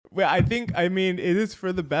Well, I mean, it is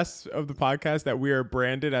for the best of the podcast that we are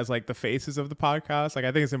branded as like the faces of the podcast. Like,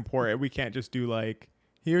 I think it's important. We can't just do like,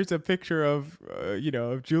 here's a picture of,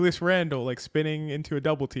 of Julius Randle like spinning into a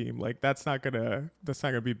double team. Like, that's not gonna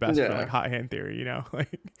be best for like Yeah. hot hand theory,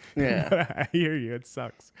 Like, Yeah. but I hear you. It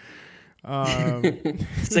sucks. Um,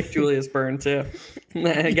 Sick Julius Byrne too.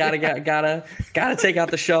 Gotta take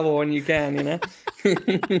out the shovel when you can.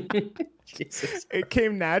 Jesus. it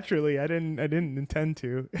came naturally. I didn't intend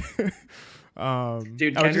to. Dude, I was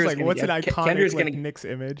just Kendra's like, gonna what's an get iconic like Knicks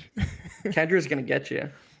image? Kendra's gonna get you.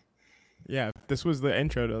 Yeah, if this was the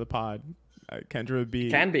intro to the pod, Kendra would be.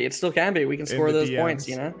 Can be. It still can be. We can score those points,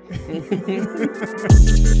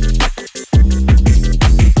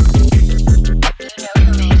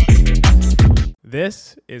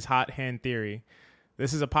 This is Hot Hand Theory.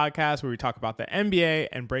 This is a podcast where we talk about the NBA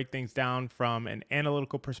and break things down from an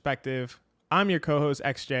analytical perspective. I'm your co-host,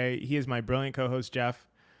 XJ. He is my brilliant co-host, Geoff.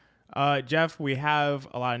 Geoff, we have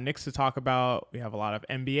a lot of Knicks to talk about. We have a lot of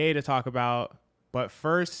NBA to talk about. But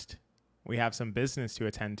first, we have some business to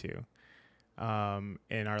attend to.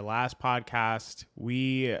 In our last podcast,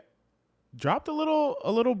 we dropped a little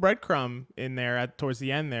breadcrumb in there towards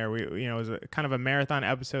the end there. It was kind of a marathon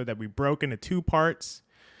episode that we broke into two parts,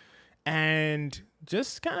 and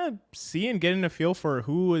just kind of getting a feel for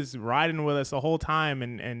who was riding with us the whole time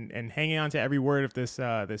and hanging on to every word of this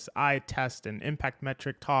eye test and impact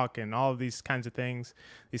metric talk and all of these kinds of things,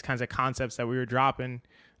 these kinds of concepts that we were dropping.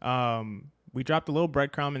 We dropped a little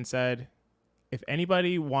breadcrumb and said, if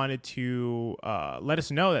anybody wanted to let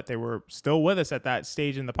us know that they were still with us at that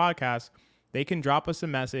stage in the podcast, they can drop us a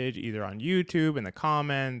message either on YouTube in the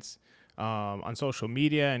comments, on social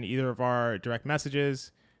media, and either of our direct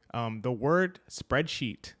messages. The word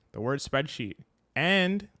spreadsheet.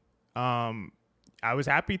 And I was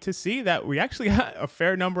happy to see that we actually got a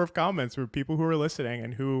fair number of comments from people who were listening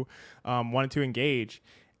and who wanted to engage.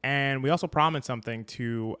 And we also promised something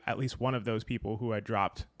to at least one of those people who had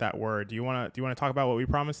dropped that word. Do you want to talk about what we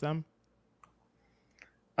promised them?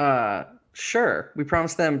 Sure. We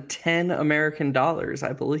promised them $10 American,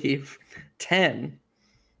 I believe. 10.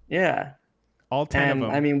 Yeah. All 10 of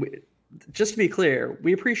them. I mean, just to be clear,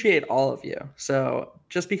 we appreciate all of you. So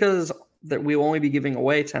just because that we will only be giving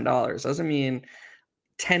away $10 doesn't mean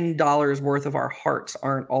 $10 worth of our hearts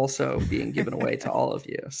aren't also being given away to all of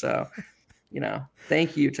you. So,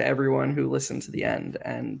 thank you to everyone who listened to the end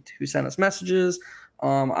and who sent us messages.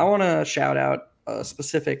 I want to shout out a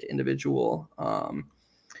specific individual.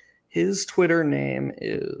 His Twitter name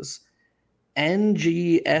is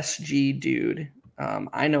NGSG Dude.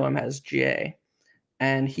 I know him as J.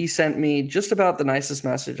 And he sent me just about the nicest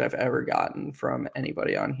message I've ever gotten from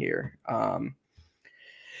anybody on here.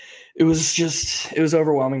 It was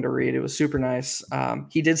overwhelming to read. It was super nice.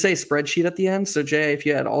 He did say spreadsheet at the end. So Jay, if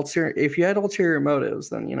you had ulterior motives,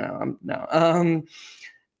 then no.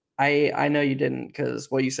 I know you didn't, because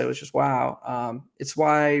what you said was just wow. It's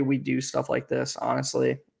why we do stuff like this,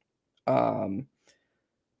 honestly.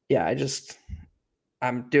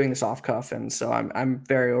 I'm doing this off cuff, and so I'm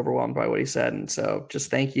very overwhelmed by what he said, and so just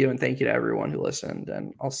thank you, and thank you to everyone who listened,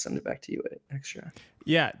 and I'll send it back to you extra.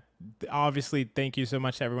 Yeah, obviously, thank you so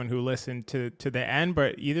much to everyone who listened to the end.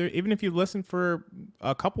 But even if you listened for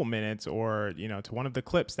a couple minutes, or to one of the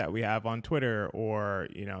clips that we have on Twitter, or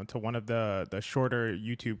to one of the shorter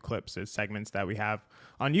YouTube clips or segments that we have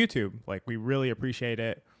on YouTube, like, we really appreciate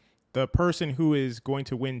it. The person who is going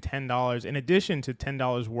to win $10, in addition to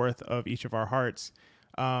 $10 worth of each of our hearts,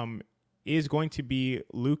 is going to be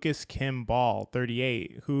Lucas Kim Ball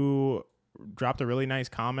 38, who dropped a really nice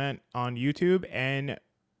comment on YouTube and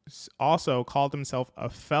also called himself a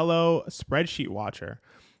fellow spreadsheet watcher,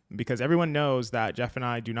 because everyone knows that Geoff and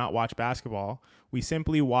I do not watch basketball. We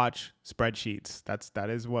simply watch spreadsheets. That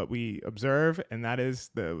is what we observe, and that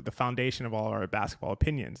is the foundation of all our basketball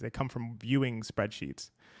opinions. They come from viewing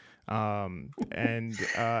spreadsheets.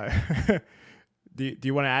 Do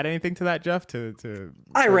you want to add anything to that, Geoff?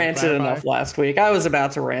 I ranted enough last week. I was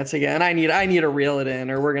about to rant again. I need to reel it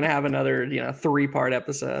in, or we're gonna have another 3-part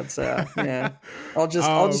episode. So yeah, I'll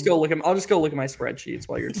just go look at my spreadsheets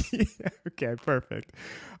while you're. Okay, perfect.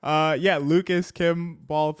 Lucas Kim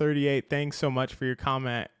Ball 38. Thanks so much for your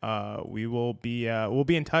comment. We'll be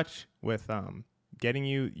in touch with getting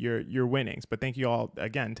you your winnings. But thank you all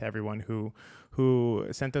again to everyone who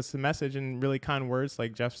sent us a message in really kind words,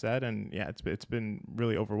 like Geoff said. And yeah, it's been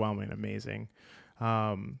really overwhelming and amazing.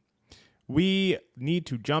 We need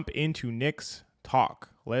to jump into Knicks talk.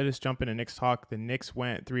 Let us jump into Knicks talk. The Knicks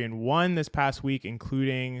went 3-1 this past week,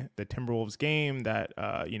 including the Timberwolves game that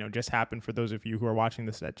just happened. For those of you who are watching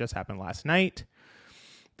this, that just happened last night.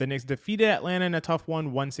 The Knicks defeated Atlanta in a tough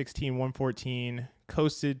one, 116-114,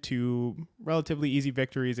 coasted to relatively easy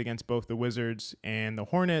victories against both the Wizards and the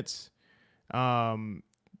Hornets. The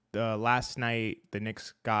last night, the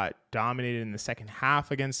Knicks got dominated in the second half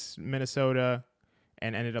against Minnesota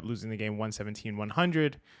and ended up losing the game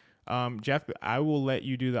 117-100. Geoff, I will let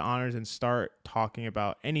you do the honors and start talking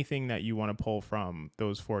about anything that you want to pull from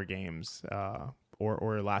those 4 games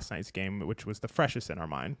or last night's game, which was the freshest in our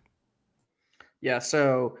mind. Yeah,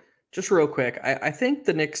 so just real quick, I think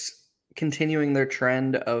the Knicks continuing their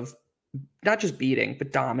trend of not just beating,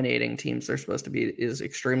 but dominating teams they're supposed to beat is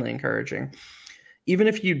extremely encouraging. Even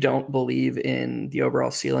if you don't believe in the overall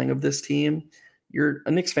ceiling of this team, you're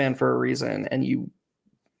a Knicks fan for a reason. And even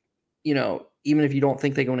if you don't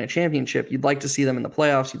think they go win a championship, you'd like to see them in the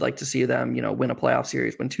playoffs. You'd like to see them, win a playoff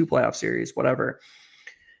series, win 2 playoff series, whatever.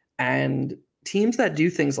 And teams that do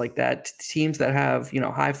things like that, teams that have,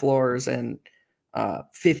 high floors and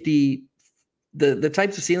 50, the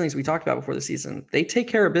types of ceilings we talked about before the season, they take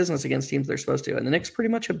care of business against teams they're supposed to. And the Knicks pretty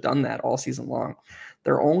much have done that all season long.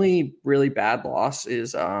 Their only really bad loss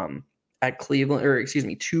is at Cleveland, or excuse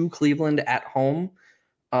me, to Cleveland at home,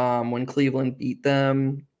 when Cleveland beat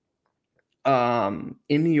them in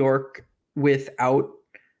New York without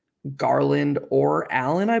Garland or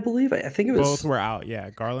Allen, I believe. I think it was both were out. Yeah,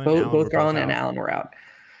 Garland, both Garland and Allen were out.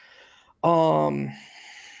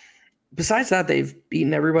 Besides that, they've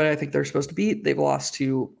beaten everybody I think they're supposed to beat. They've lost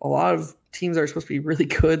to a lot of teams that are supposed to be really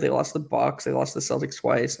good. They lost the Bucks. They lost the Celtics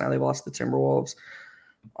twice. Now they've lost the Timberwolves.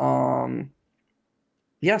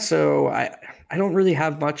 Yeah, so I don't really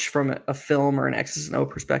have much from a film or an X's and O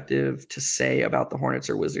perspective to say about the Hornets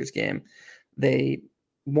or Wizards game. They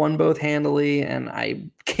won both handily, and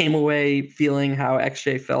I came away feeling how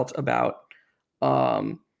XJ felt about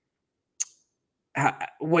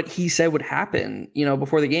what he said would happen,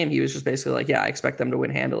 before the game. He was just basically like, yeah, I expect them to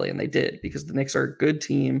win handily. And they did, because the Knicks are a good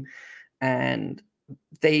team and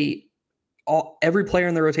every player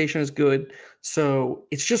in the rotation is good. So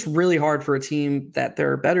it's just really hard for a team that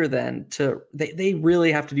they're better than they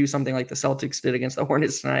really have to do something like the Celtics did against the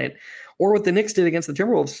Hornets tonight, or what the Knicks did against the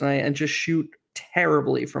Timberwolves tonight, and just shoot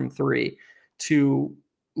terribly from 3 to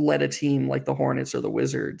let a team like the Hornets or the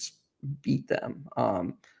Wizards beat them.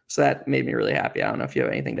 So that made me really happy. I don't know if you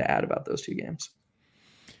have anything to add about those 2 games.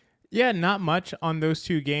 Yeah, not much on those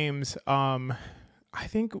 2 games. I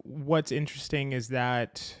think what's interesting is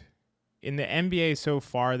that in the NBA so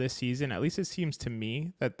far this season, at least it seems to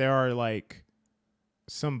me, that there are like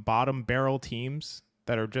some bottom barrel teams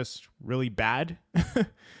that are just really bad.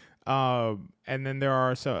 And then there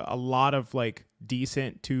are a lot of like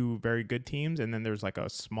decent to very good teams. And then there's like a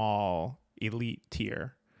small elite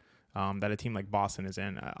tier that a team like Boston is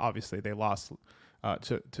in. Obviously, they lost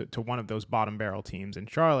to one of those bottom barrel teams in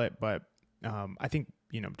Charlotte. But I think,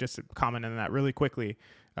 just to comment on that really quickly,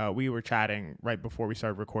 we were chatting right before we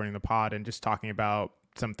started recording the pod and just talking about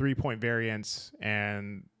some 3-point variance,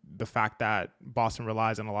 and the fact that Boston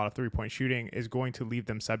relies on a lot of 3-point shooting is going to leave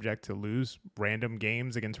them subject to lose random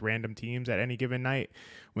games against random teams at any given night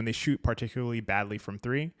when they shoot particularly badly from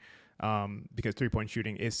 3, because 3-point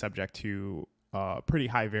shooting is subject to pretty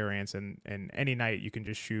high variance, and any night you can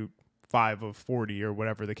just shoot 5 of 40 or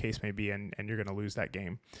whatever the case may be, and you're going to lose that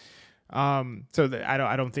game. I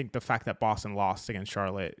don't think the fact that Boston lost against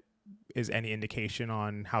Charlotte is any indication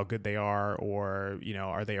on how good they are, or,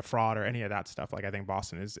 are they a fraud or any of that stuff. Like, I think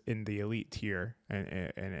Boston is in the elite tier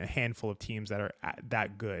and a handful of teams that are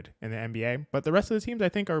that good in the NBA. But the rest of the teams, I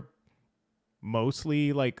think, are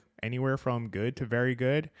mostly like anywhere from good to very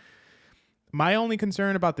good. My only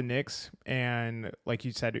concern about the Knicks, and like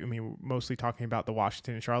you said, mostly talking about the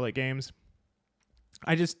Washington and Charlotte games,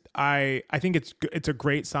 I think it's a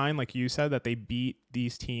great sign, like you said, that they beat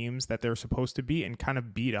these teams that they're supposed to beat and kind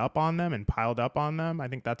of beat up on them and piled up on them. I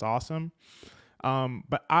think that's awesome.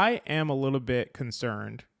 But I am a little bit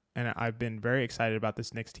concerned, and I've been very excited about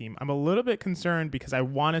this Knicks team. I'm a little bit concerned because I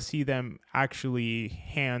want to see them actually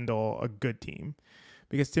handle a good team.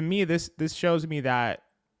 Because to me, this shows me that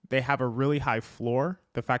they have a really high floor.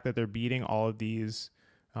 The fact that they're beating all of these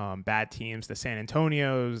bad teams, the San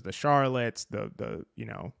Antonios, the Charlottes,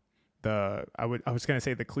 I was going to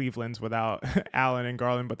say the Clevelands without Allen and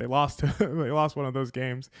Garland, but they lost one of those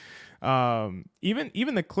games.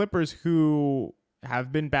 Even the Clippers, who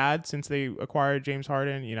have been bad since they acquired James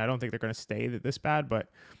Harden, I don't think they're going to stay this bad, but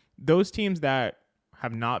those teams that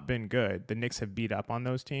have not been good, the Knicks have beat up on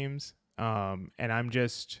those teams. And I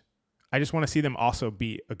just want to see them also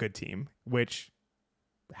beat a good team, which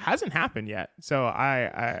hasn't happened yet. So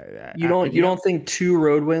you don't think 2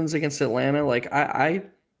 road wins against Atlanta, like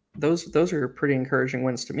those are pretty encouraging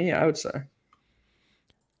wins to me, I would say.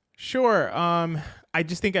 Sure. I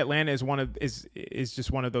just think Atlanta is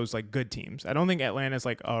just one of those like good teams. I don't think Atlanta is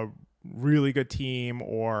like a really good team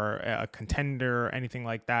or a contender or anything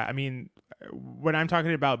like that. I mean, when I'm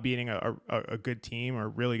talking about beating a good team or a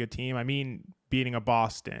really good team, I mean beating a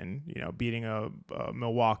Boston, beating a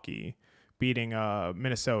Milwaukee, beating a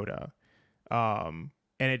Minnesota. And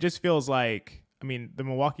it just feels like, I mean, the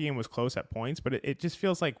Milwaukee game was close at points, but it just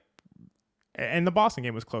feels like, and the Boston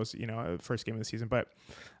game was close, first game of the season, but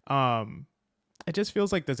um, it just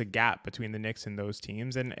feels like there's a gap between the Knicks and those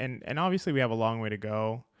teams, and obviously we have a long way to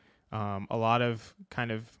go. A lot of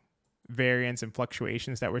kind of variance and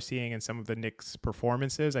fluctuations that we're seeing in some of the Knicks'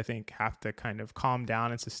 performances, I think, have to kind of calm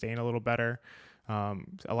down and sustain a little better. A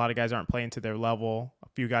lot of guys aren't playing to their level. A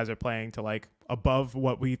few guys are playing to like above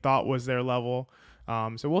what we thought was their level.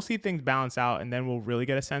 So we'll see things balance out, and then we'll really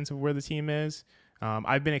get a sense of where the team is.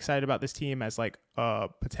 I've been excited about this team as like a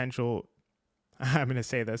potential, I'm going to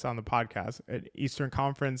say this on the podcast, an Eastern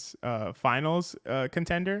Conference Finals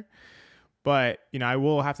contender. But, I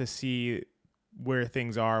will have to see where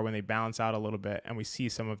things are when they balance out a little bit and we see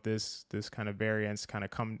some of this kind of variance kind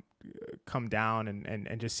of come down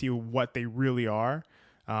and just see what they really are.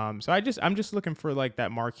 So I'm just looking for like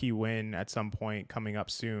that marquee win at some point coming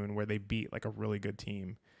up soon where they beat like a really good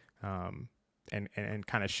team. And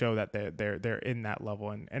kind of show that they're in that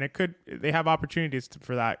level, and they have opportunities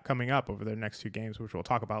for that coming up over their next 2 games, which we'll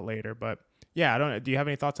talk about later. But yeah, I don't know. Do you have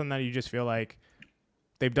any thoughts on that? You just feel like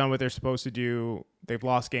they've done what they're supposed to do. They've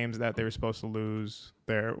lost games that they were supposed to lose.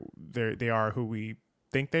 They are who we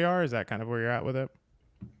think they are. Is that kind of where you're at with it?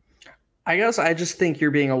 I guess I just think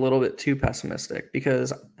you're being a little bit too pessimistic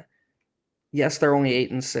because yes, they're only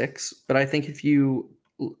 8-6, but I think if you,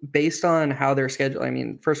 based on how they're scheduled, I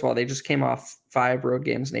mean, first of all, they just came off 5 road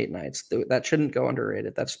games and 8 nights. That shouldn't go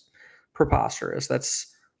underrated. That's preposterous.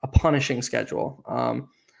 That's a punishing schedule.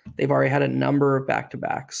 They've already had a number of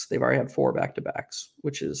back-to-backs. They've already had 4 back-to-backs,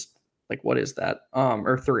 which is like, what is that?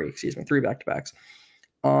 Or 3, 3 back-to-backs.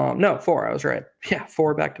 No, 4, I was right. Yeah,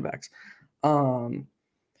 4 back-to-backs.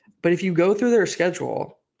 But if you go through their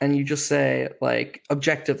schedule and you just say, like,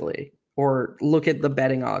 objectively, or look at the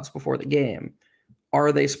betting odds before the game,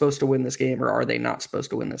 are they supposed to win this game or are they not supposed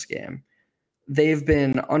to win this game? They've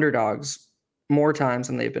been underdogs more times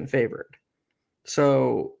than they've been favored.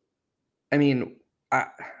 So, I mean,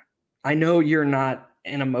 I know you're not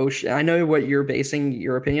an emotion. I know what you're basing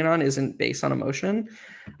your opinion on isn't based on emotion.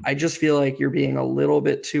 I just feel like you're being a little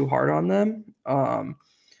bit too hard on them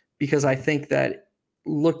because I think that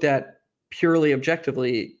looked at purely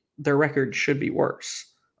objectively, their record should be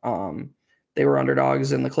worse. They were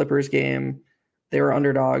underdogs in the Clippers game. They were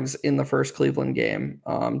underdogs in the first Cleveland game,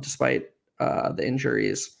 despite the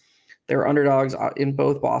injuries. They were underdogs in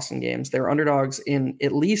both Boston games. They were underdogs in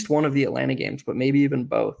at least one of the Atlanta games, but maybe even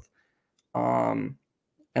both. And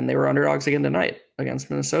they were underdogs again tonight against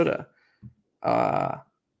Minnesota.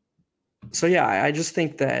 So yeah, I just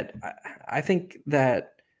think that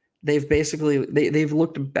they've basically they've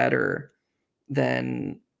looked better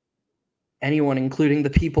than anyone, including the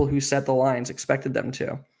people who set the lines, expected them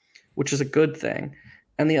to, which is a good thing.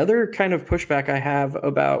 And the other kind of pushback I have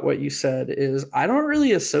about what you said is I don't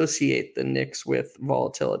really associate the Knicks with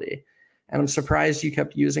volatility. And I'm surprised you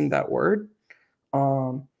kept using that word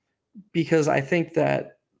because I think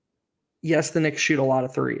that, yes, the Knicks shoot a lot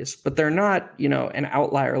of threes, but they're not, an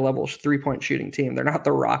outlier level 3-point shooting team. They're not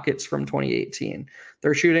the Rockets from 2018.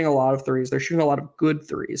 They're shooting a lot of threes. They're shooting a lot of good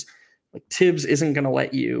threes. Like Tibbs isn't going to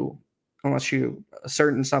let you, unless you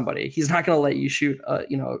certain somebody, he's not going to let you shoot,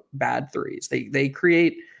 bad threes. They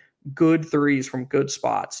create good threes from good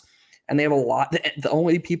spots. And they have a lot. The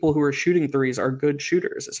only people who are shooting threes are good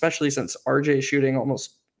shooters, especially since RJ is shooting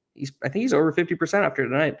I think he's over 50% after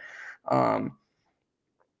tonight.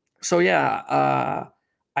 So yeah,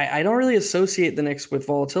 I don't really associate the Knicks with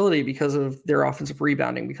volatility because of their offensive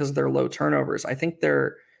rebounding, because of their low turnovers. I think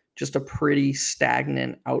they're just a pretty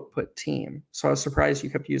stagnant output team. So I was surprised you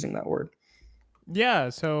kept using that word. Yeah.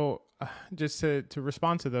 So just to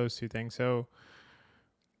respond to those 2 things. So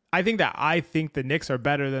I think the Knicks are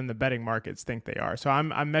better than the betting markets think they are. So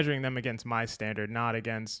I'm measuring them against my standard, not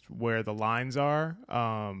against where the lines are,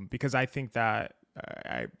 because I think that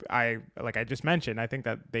I like I just mentioned, I think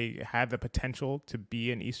that they have the potential to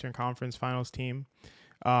be an Eastern Conference Finals team.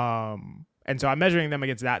 And so I'm measuring them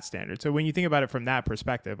against that standard. So when you think about it from that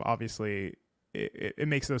perspective, obviously it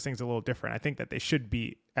makes those things a little different. I think that they should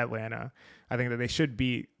beat Atlanta. I think that they should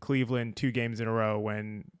beat Cleveland 2 games in a row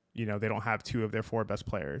when, they don't have 2 of their 4 best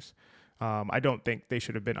players. I don't think they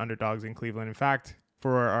should have been underdogs in Cleveland. In fact,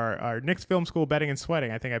 for our Knicks film school betting and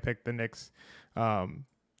sweating, I think I picked the Knicks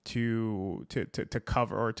to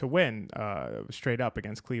cover or to win straight up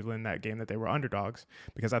against Cleveland, that game that they were underdogs,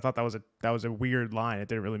 because I thought that was a weird line. It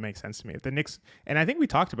didn't really make sense to me. If the Knicks, and I think we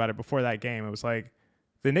talked about it before that game, it was like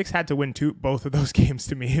the Knicks had to win both of those games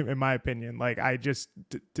to me, in my opinion. Like I just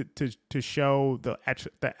to show the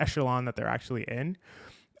echelon that they're actually in.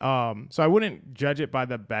 So I wouldn't judge it by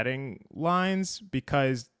the betting lines,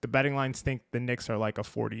 because the betting lines think the Knicks are like a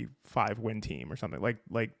 45 win team or something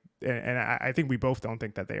and I think we both don't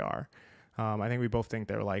think that they are. I think we both think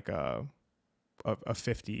they're like a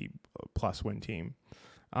 50 plus win team.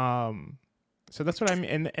 So that's what I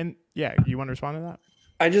mean. And yeah, you want to respond to that?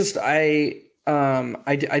 I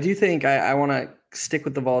do think I want to stick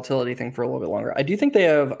with the volatility thing for a little bit longer. I do think they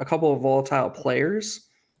have a couple of volatile players.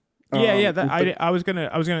 I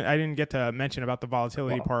didn't get to mention about the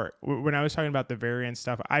volatility part. When I was talking about the variance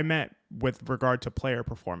stuff, I meant with regard to player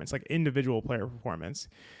performance, like individual player performance.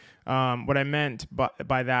 What I meant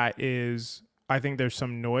by that is I think there's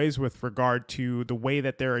some noise with regard to the way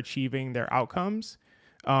that they're achieving their outcomes.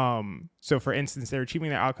 So for instance, they're achieving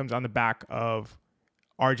their outcomes on the back of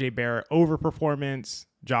RJ Barrett overperformance,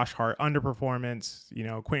 Josh Hart underperformance,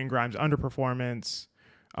 Quentin Grimes underperformance,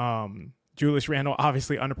 Julius Randle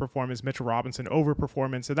obviously underperformance, Mitchell Robinson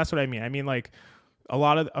overperformance. So that's what I mean. I mean, like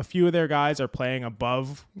a few of their guys are playing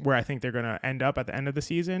above where I think they're going to end up at the end of the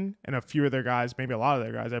season, and a few of their guys, maybe a lot of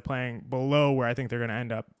their guys, are playing below where I think they're going to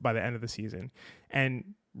end up by the end of the season.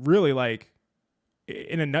 And really, like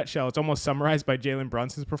in a nutshell, it's almost summarized by Jalen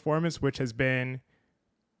Brunson's performance, which has been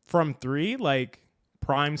from three, like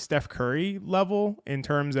prime Steph Curry level in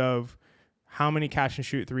terms of how many catch and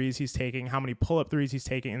shoot threes he's taking, how many pull up threes he's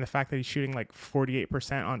taking, and the fact that he's shooting like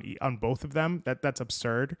 48% on both of them. That's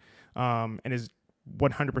absurd, and is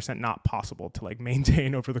 100% not possible to like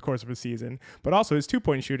maintain over the course of a season. But also his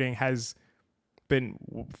 2-point shooting has been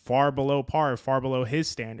far below par, far below his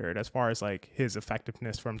standard as far as like his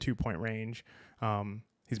effectiveness from 2-point range.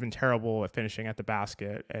 He's been terrible at finishing at the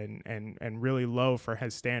basket and really low for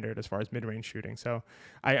his standard as far as mid-range shooting. So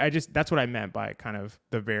I just, that's what I meant by kind of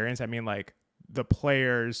the variance. I mean, like the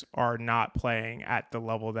players are not playing at the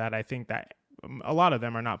level that I think that a lot of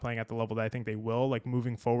them are not playing at the level that I think they will, like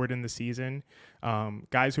moving forward in the season.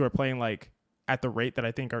 Guys who are playing like at the rate that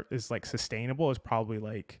I think is like sustainable is probably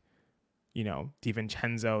like,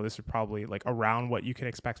 DiVincenzo. This is probably like around what you can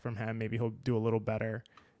expect from him. Maybe he'll do a little better.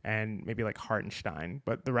 And maybe like Hartenstein,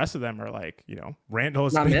 but the rest of them are like,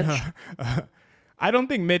 Randall's not been, Mitch. I don't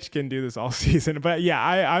think Mitch can do this all season, but yeah,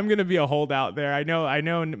 I'm going to be a holdout there. I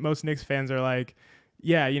know most Knicks fans are like,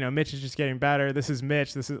 yeah, Mitch is just getting better. This is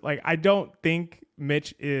Mitch. This is like, I don't think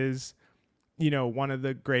Mitch is, one of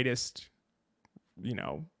the greatest,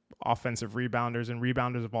 offensive rebounders and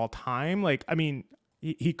rebounders of all time. Like, I mean,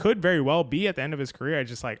 he could very well be at the end of his career. I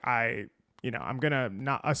just like, I'm going to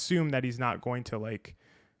not assume that he's not going to like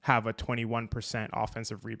have a 21%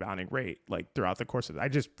 offensive rebounding rate like throughout the course of it. I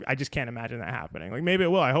just can't imagine that happening. Like maybe it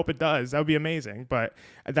will. I hope it does. That would be amazing, but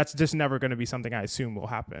that's just never going to be something I assume will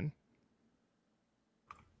happen.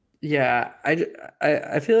 Yeah,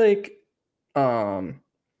 I feel like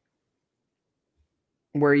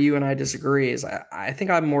where you and I disagree is I think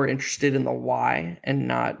I'm more interested in the why and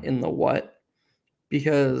not in the what,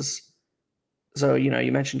 because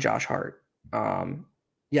you mentioned Josh Hart.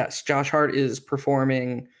 Yes, Josh Hart is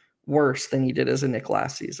performing worse than he did as a Knick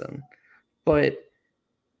last season, but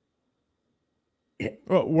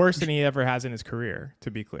worse than he ever has in his career, to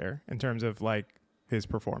be clear, in terms of like his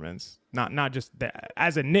performance. Not just that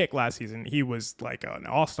as a Knick last season, he was like an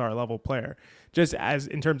all-star level player. Just as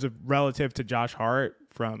in terms of relative to Josh Hart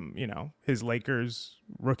from, his Lakers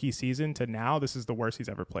rookie season to now, this is the worst he's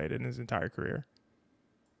ever played in his entire career.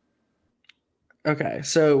 Okay,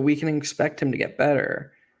 so we can expect him to get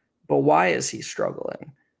better, but why is he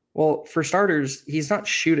struggling? Well, for starters, he's not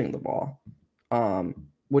shooting the ball,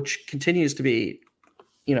 which continues to be,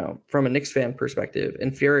 from a Knicks fan perspective,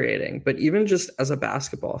 infuriating. But even just as a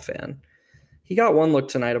basketball fan, he got one look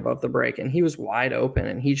tonight above the break, and he was wide open,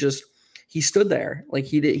 and he stood there like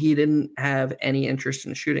he didn't have any interest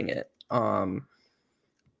in shooting it.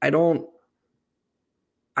 I don't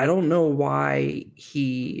know why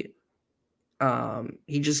he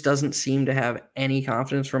just doesn't seem to have any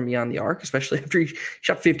confidence from beyond the arc, especially after he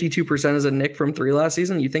shot 52% as a Knick from three last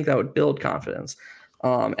season. You think that would build confidence.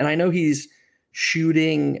 And I know he's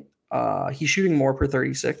shooting more per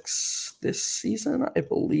 36 this season, I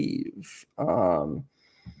believe.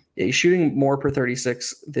 He's shooting more per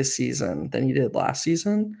 36 this season than he did last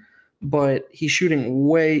season, but he's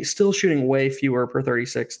still shooting way fewer per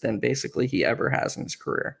 36 than basically he ever has in his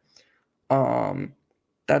career.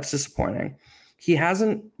 That's disappointing. He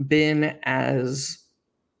hasn't been as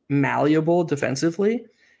malleable defensively.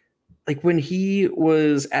 Like when he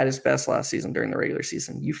was at his best last season during the regular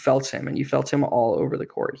season, you felt him and you felt him all over the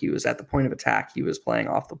court. He was at the point of attack. He was playing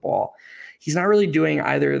off the ball. He's not really doing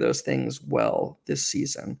either of those things well this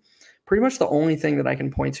season. Pretty much the only thing that I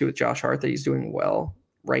can point to with Josh Hart that he's doing well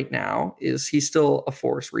right now is he's still a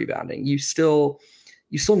force rebounding. You still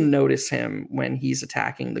notice him when he's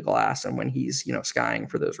attacking the glass and when he's, skying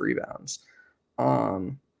for those rebounds.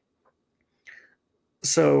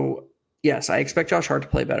 So yes, I expect Josh Hart to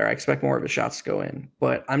play better. I expect more of his shots to go in,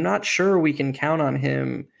 but I'm not sure we can count on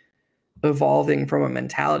him evolving from a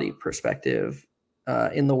mentality perspective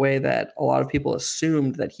in the way that a lot of people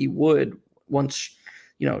assumed that he would once,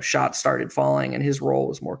 shots started falling and his role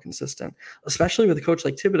was more consistent, especially with a coach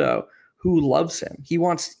like Thibodeau who loves him. He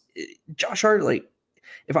wants Josh Hart. Like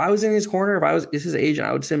if I was in his corner, if I was his agent,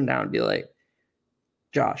 I would sit him down and be like,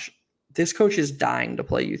 Josh, this coach is dying to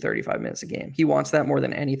play you 35 minutes a game. He wants that more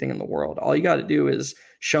than anything in the world. All you got to do is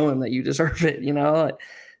show him that you deserve it,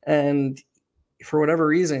 and for whatever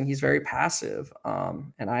reason, he's very passive.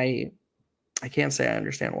 And I can't say I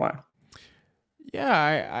understand why.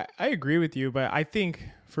 Yeah, I agree with you, but I think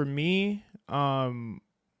for me,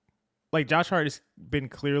 like Josh Hart has been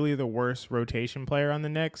clearly the worst rotation player on the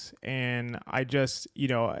Knicks, and I just,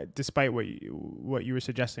 despite what you were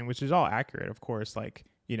suggesting, which is all accurate, of course, like,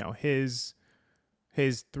 his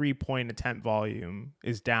 3-point attempt volume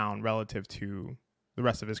is down relative to the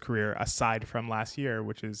rest of his career, aside from last year,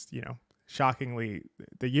 which is, shockingly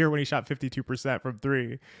the year when he shot 52% from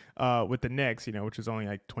three with the Knicks, which was only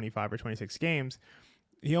like 25 or 26 games.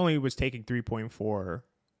 He only was taking 3.4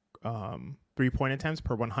 3-point attempts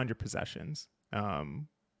per 100 possessions,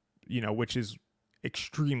 which is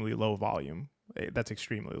extremely low volume. That's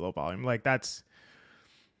extremely low volume. Like that's,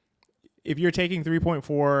 if you're taking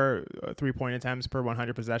 3.4 3-point attempts per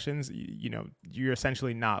 100 possessions, you're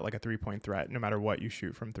essentially not like a 3-point threat no matter what you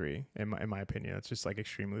shoot from three. In my opinion, it's just like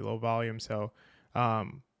extremely low volume. So,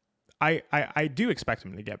 I do expect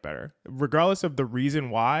him to get better, regardless of the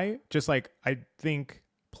reason why. Just like I think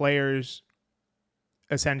players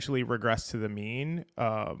essentially regress to the mean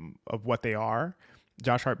of what they are.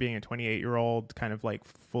 Josh Hart being a 28-year-old kind of like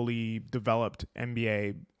fully developed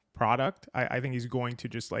NBA product, I think he's going to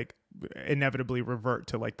just like inevitably revert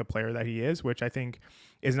to like the player that he is, which I think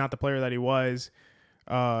is not the player that he was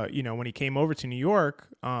when he came over to New York,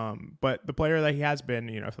 but the player that he has been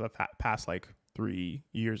for the past like 3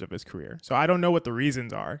 years of his career. So I don't know what the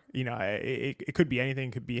reasons are. It could be anything.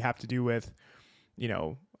 It could have to do with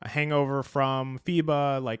a hangover from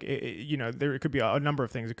FIBA, like there could be a number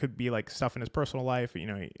of things. It could be like stuff in his personal life. He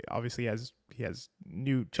obviously he has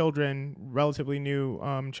new children, relatively new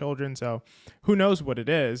children. So who knows what it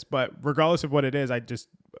is? But regardless of what it is, I just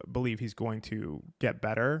believe he's going to get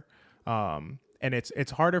better. And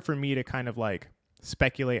it's harder for me to kind of like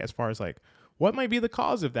speculate as far as like what might be the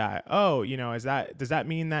cause of that. Oh, does that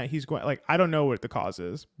mean that he's going, like, I don't know what the cause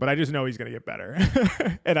is, but I just know he's going to get better.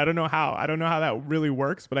 And I don't know how that really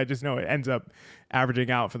works, but I just know it ends up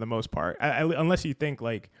averaging out for the most part. Unless you think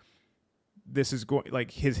like this is going,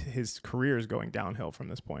 like his career is going downhill from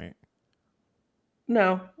this point.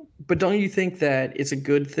 No, but don't you think that it's a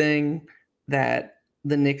good thing that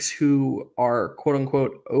the Knicks who are quote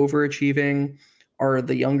unquote overachieving are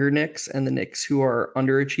the younger Knicks, and the Knicks who are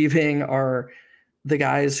underachieving are the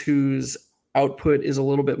guys whose output is a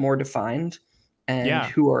little bit more defined and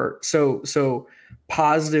who are so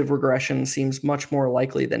positive regression seems much more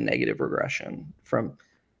likely than negative regression from,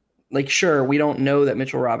 like, sure, we don't know that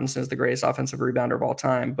Mitchell Robinson is the greatest offensive rebounder of all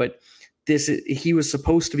time, but he was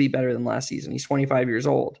supposed to be better than last season. He's 25 years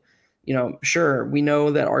old. Sure, we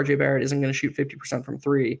know that RJ Barrett isn't going to shoot 50% from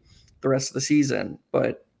three the rest of the season,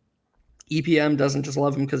 but EPM doesn't just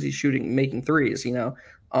love him because he's making threes,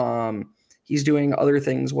 he's doing other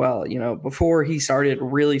things well. Before he started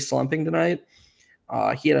really slumping tonight,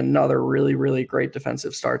 he had another really, really great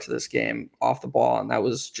defensive start to this game off the ball. And that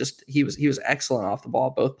was just, he was excellent off the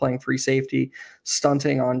ball, both playing free safety,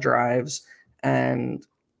 stunting on drives. And,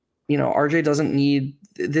 RJ doesn't need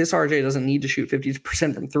to shoot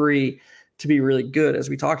 50% from three to be really good. As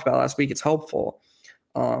we talked about last week, it's helpful.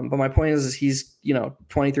 But my point is he's,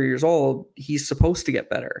 23 years old, he's supposed to get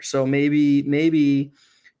better. So maybe,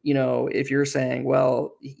 if you're saying,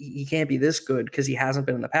 well, he can't be this good because he hasn't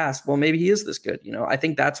been in the past, well, maybe he is this good. I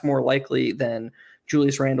think that's more likely than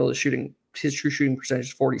Julius Randle is shooting. His true shooting percentage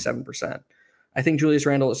is 47%. I think Julius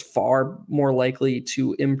Randle is far more likely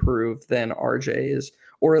to improve than RJ is,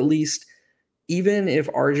 or at least even if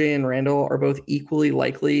RJ and Randle are both equally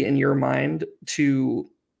likely in your mind to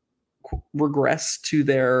regress to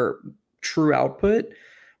their true output,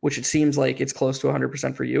 which it seems like it's close to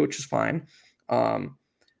 100% for you, which is fine.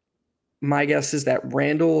 My guess is that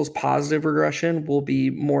Randall's positive regression will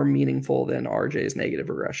be more meaningful than RJ's negative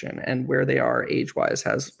regression, and where they are age-wise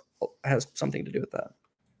has something to do with that.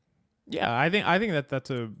 Yeah, I think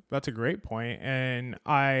that's a great point, and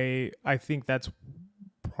I think that's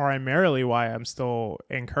primarily why I'm still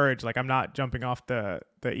encouraged. Like, I'm not jumping off the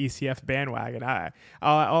ECF bandwagon.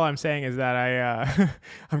 All I'm saying is that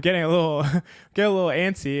I'm getting a little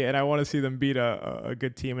antsy, and I want to see them beat a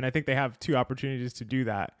good team, and I think they have two opportunities to do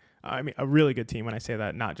that. I mean, a really good team when I say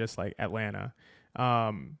that, not just like Atlanta.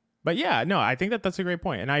 But yeah, no, I think that's a great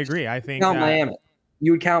point, and I agree. I think Miami.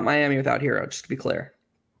 You would count Miami without Hero, just to be clear.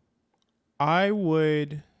 I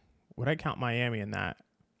would I count Miami in that?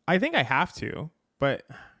 I think I have to, but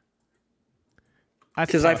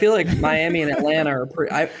because I feel like Miami and Atlanta are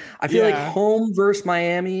pretty. I feel like home versus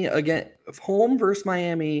Miami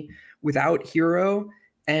without Hero,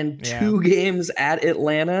 and 2 games at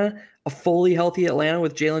Atlanta, a fully healthy Atlanta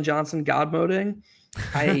with Jalen Johnson god moding.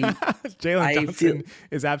 Jalen Johnson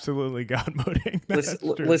is absolutely god moding.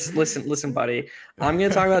 Listen, buddy. I'm going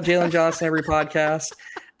to talk about Jalen Johnson every podcast,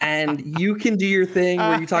 and you can do your thing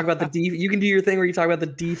where you talk about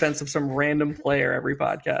the defense of some random player every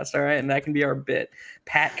podcast. All right, and that can be our bit.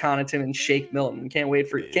 Pat Connaughton and Shake Milton. Can't wait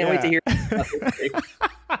to hear.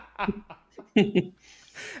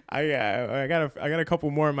 I got a couple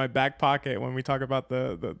more in my back pocket when we talk about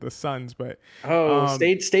the Suns, but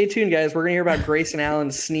stay tuned, guys. We're gonna hear about Grayson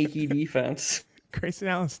Allen's sneaky defense. Grayson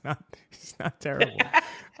Allen's not terrible.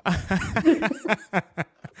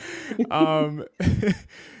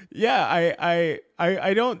 Yeah,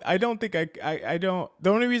 I don't think the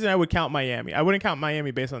only reason I would count Miami, I wouldn't count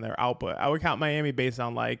Miami based on their output. I would count Miami based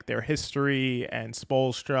on like their history and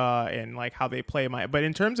Spoelstra and like how they play but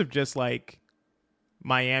in terms of just like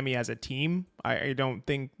Miami as a team, I don't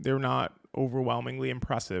think they're not overwhelmingly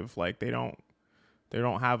impressive. Like they don't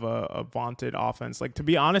have a vaunted offense. Like, to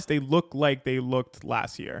be honest, they look like they looked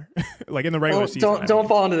last year, like in the regular season. Don't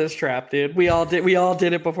fall into this trap, dude. We all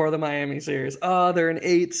did it before the Miami series. Oh, they're an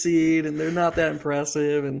 8 seed and they're not that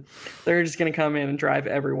impressive, and they're just gonna come in and drive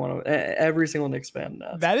every single Knicks fan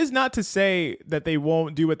nuts. That is not to say that they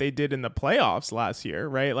won't do what they did in the playoffs last year,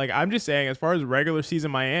 right? Like, I'm just saying, as far as regular season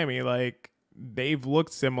Miami, like they've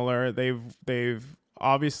looked similar. They've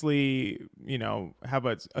obviously, have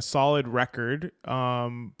a solid record.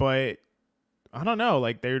 But I don't know,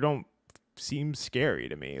 like they don't seem scary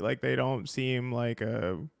to me. Like they don't seem like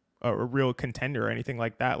a real contender or anything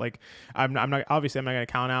like that. Like I'm not going to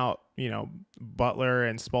count out, Butler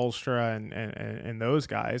and Spoelstra and those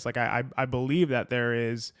guys. Like I believe that there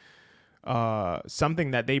is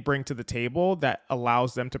something that they bring to the table that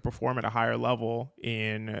allows them to perform at a higher level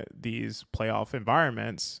in these playoff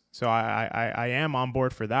environments. So I am on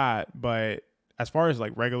board for that. But as far as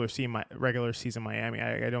like regular season Miami,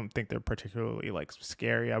 I don't think they're particularly like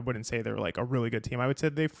scary. I wouldn't say they're like a really good team. I would say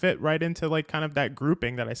they fit right into like kind of that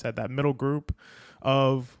grouping that I said, that middle group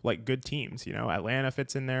of like good teams. Atlanta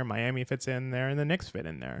fits in there, Miami fits in there, and the Knicks fit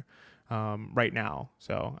in there. Right now.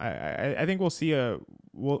 So I think we'll see I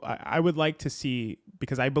would like to see,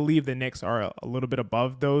 because I believe the Knicks are a little bit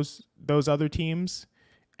above those other teams,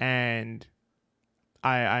 and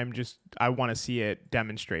I want to see it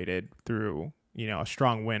demonstrated through, a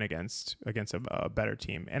strong win against a better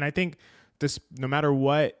team. And I think this, no matter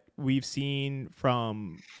what we've seen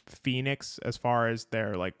from Phoenix as far as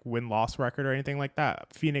their like win-loss record or anything like that,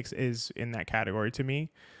 Phoenix is in that category to me.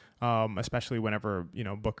 Especially whenever,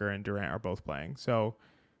 Booker and Durant are both playing. So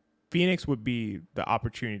Phoenix would be the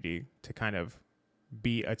opportunity to kind of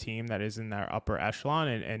be a team that is in their upper echelon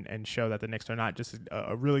and show that the Knicks are not just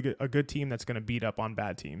a really good team that's going to beat up on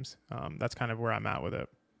bad teams. That's kind of where I'm at with it.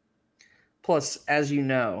 Plus, as you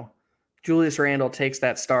know, Julius Randle takes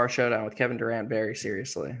that star showdown with Kevin Durant very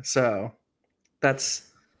seriously. So that's...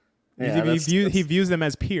 Yeah, he views them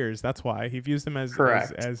as peers. That's why he views them as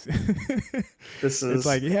correct. As this is, it's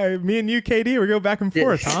like, yeah, me and you, KD, we go back and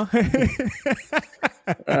forth, huh?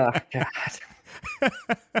 Oh God.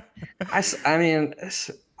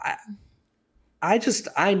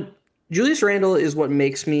 Julius Randle is what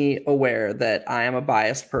makes me aware that I am a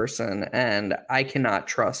biased person and I cannot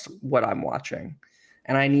trust what I'm watching,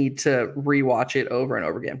 and I need to rewatch it over and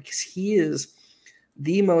over again, because he is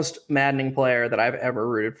the most maddening player that I've ever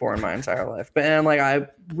rooted for in my entire life. And like, I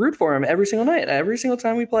root for him every single night, every single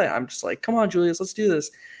time we play. I'm just like, come on, Julius, let's do this.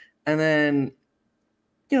 And then,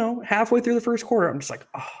 halfway through the first quarter, I'm just like,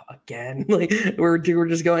 oh, again, like we're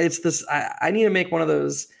just going, it's this, I need to make one of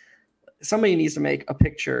those somebody needs to make a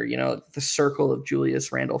picture, the circle of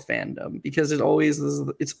Julius Randle fandom, because it's always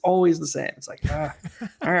the same. It's like,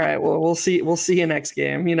 all right, well, we'll see you next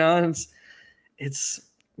game, and it's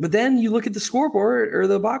but then you look at the scoreboard or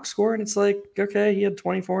the box score and it's like, okay, he had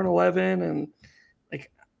 24 and 11, and like,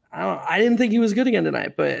 I didn't think he was good again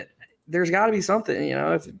tonight, but there's got to be something, he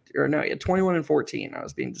had 21 and 14. I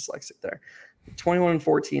was being dyslexic there. 21 and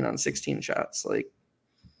 14 on 16 shots. Like,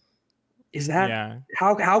 is that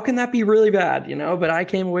how can that be really bad? But I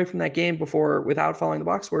came away from that game without following the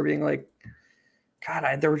box score being like,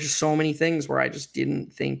 God, there were just so many things where I just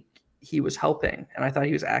didn't think he was helping, and I thought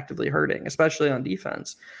he was actively hurting, especially on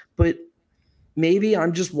defense. But maybe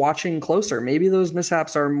I'm just watching closer. Maybe those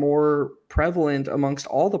mishaps are more prevalent amongst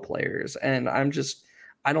all the players, and I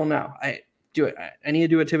don't know. I need to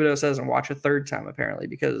do what Thibodeau says and watch a third time, apparently,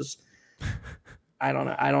 because I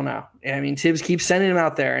don't know. I mean, Tibbs keeps sending him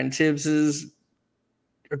out there, and Tibbs is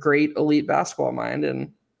a great elite basketball mind.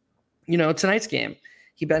 And, tonight's game,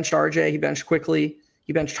 he benched RJ, he benched Quickley,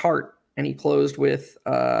 he benched Hart, and he closed with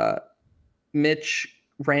Mitch,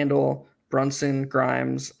 Randall, Brunson,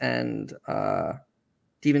 Grimes, and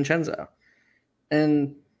DiVincenzo.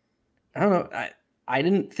 And I don't know. I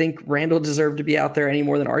didn't think Randall deserved to be out there any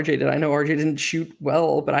more than RJ did. I know RJ didn't shoot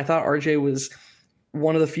well, but I thought RJ was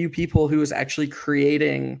one of the few people who was actually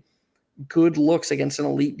creating good looks against an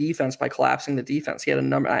elite defense by collapsing the defense. He had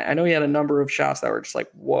I know he had a number of shots that were just like,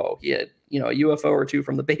 whoa. He had, a UFO or two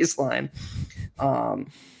from the baseline.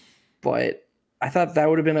 But I thought that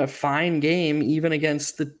would have been a fine game, even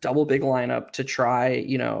against the double big lineup, to try,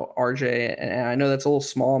 RJ. And I know that's a little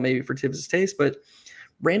small maybe for Tibbs' taste, but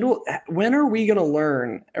Randall, when are we going to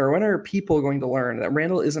learn, or when are people going to learn that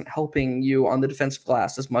Randall isn't helping you on the defensive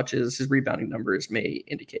glass as much as his rebounding numbers may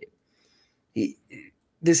indicate?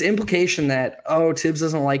 This implication that, Tibbs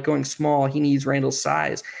doesn't like going small, he needs Randall's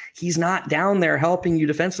size. He's not down there helping you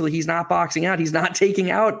defensively. He's not boxing out. He's not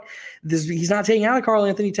taking out a Karl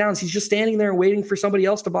Anthony Towns. He's just standing there and waiting for somebody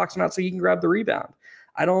else to box him out so he can grab the rebound.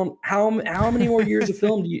 How many more years of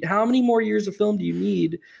film do you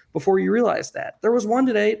need before you realize that? There was one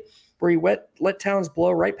today where he let Towns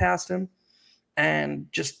blow right past him and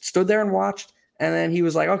just stood there and watched. And then he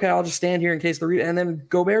was like, okay, I'll just stand here in case the rebound. And then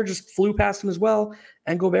Gobert just flew past him as well.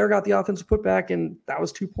 And Gobert got the offensive putback, and that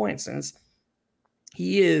was 2 points. And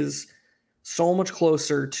he is so much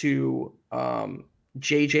closer to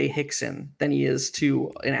J.J. Hickson than he is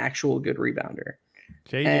to an actual good rebounder.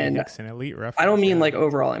 J.J. Hickson, elite reference. I don't mean like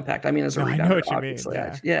overall impact. I mean as a rebounder. I know what you obviously.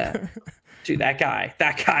 mean. Yeah. Dude, that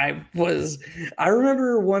guy was. I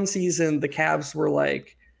remember one season the Cavs were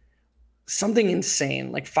like something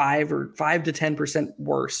insane, like 5 to 10%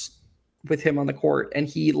 worse with him on the court, and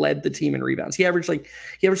he led the team in rebounds. He averaged like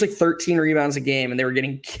 13 rebounds a game, and they were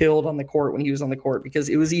getting killed on the court when he was on the court because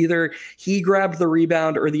it was either he grabbed the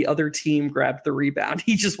rebound or the other team grabbed the rebound.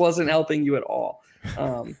 He just wasn't helping you at all.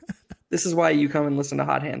 This is why you come and listen to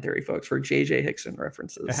Hot Hand Theory, folks, for J.J. Hickson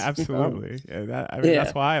references. Absolutely.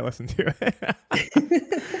 That's why I listen to it.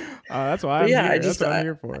 That's why I'm here. That's what I'm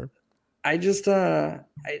here for. I just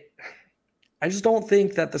don't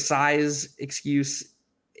think that the size excuse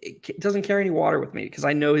it doesn't carry any water with me, because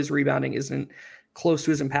I know his rebounding isn't close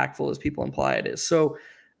to as impactful as people imply it is. So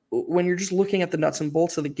when you're just looking at the nuts and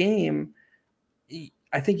bolts of the game,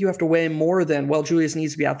 I think you have to weigh more than, well, Julius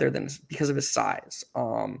needs to be out there than because of his size.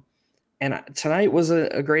 And tonight was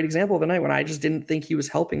a great example of a night when I just didn't think he was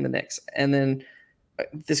helping the Knicks. And then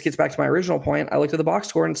this gets back to my original point. I looked at the box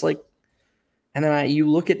score and it's like, and then you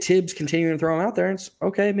look at Tibbs continuing to throw him out there and it's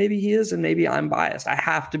okay, maybe he is, and maybe I'm biased. I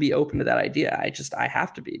have to be open to that idea. I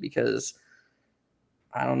have to be, because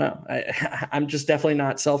I don't know. I'm just definitely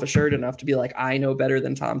not self-assured enough to be like, I know better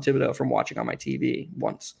than Tom Thibodeau from watching on my TV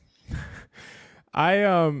once.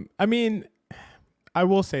 I mean, I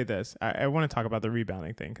will say this. I want to talk about the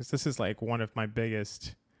rebounding thing, because this is like one of my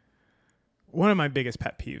biggest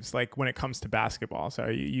pet peeves, like when it comes to basketball. So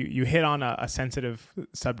you hit on a sensitive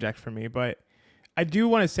subject for me, but I do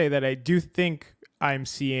want to say that I do think I'm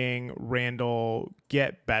seeing Randall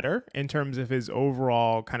get better in terms of his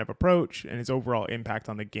overall kind of approach and his overall impact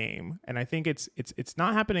on the game. And I think it's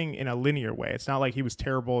not happening in a linear way. It's not like he was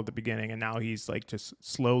terrible at the beginning and now he's like just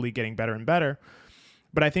slowly getting better and better.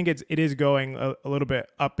 But I think it is going a little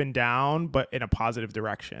bit up and down, but in a positive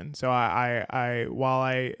direction. So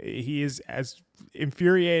he is as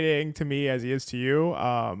infuriating to me as he is to you,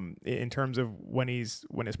 in terms of when his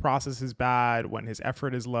process is bad, when his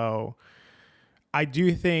effort is low. I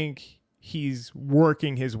do think he's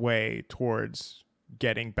working his way towards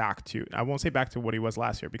getting back to, I won't say back to what he was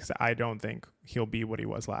last year, because I don't think he'll be what he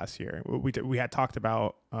was last year. We had talked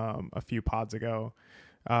about a few pods ago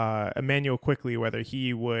Immanuel Quickley, whether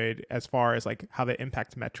he would, as far as like how the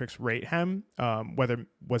impact metrics rate him, whether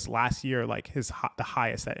was last year like the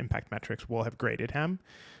highest that impact metrics will have graded him,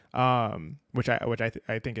 which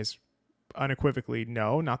I think is unequivocally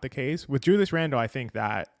no, not the case. With Julius Randle, I think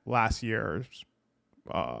that last year's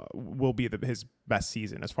will be his best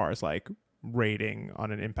season as far as like rating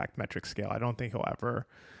on an impact metric scale. I don't think he'll ever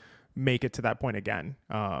make it to that point again.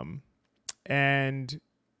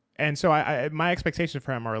 And so my expectations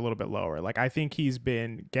for him are a little bit lower. Like I think he's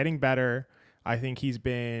been getting better. I think he's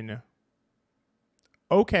been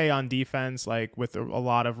okay on defense, like with a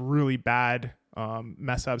lot of really bad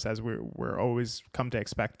mess ups, as we're always come to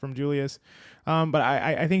expect from Julius. But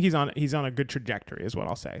I think he's on a good trajectory is what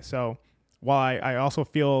I'll say. So while I also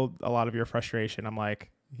feel a lot of your frustration, I'm like,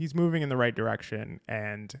 he's moving in the right direction,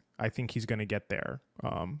 and I think he's going to get there,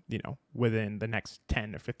 within the next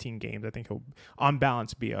 10 or 15 games. I think he'll, on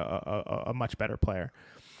balance, be a much better player.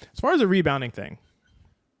 As far as the rebounding thing,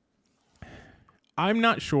 I'm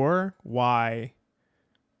not sure why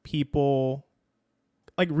people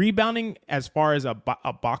like rebounding as far as a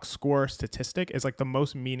box score statistic is like the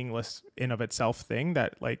most meaningless in of itself thing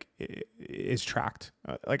that like is tracked.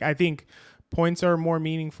 Like I think points are more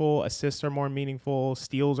meaningful, assists are more meaningful,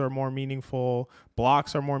 steals are more meaningful,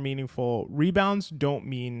 blocks are more meaningful. Rebounds don't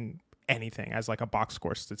mean anything as like a box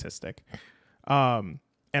score statistic.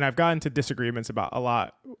 And I've gotten to disagreements a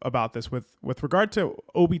lot about this with regard to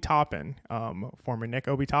Obi Toppin, former Nick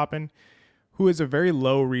Obi Toppin, who is a very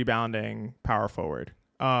low rebounding power forward.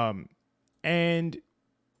 And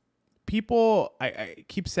people, I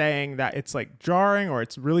keep saying that it's like jarring or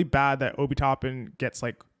it's really bad that Obi Toppin gets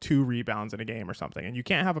like 2 rebounds in a game or something. And you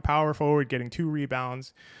can't have a power forward getting 2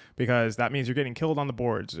 rebounds because that means you're getting killed on the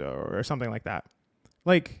boards or something like that.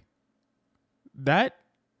 Like that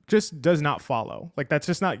just does not follow. Like that's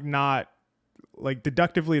just not like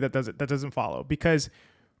deductively that doesn't follow, because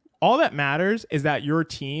all that matters is that your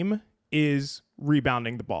team is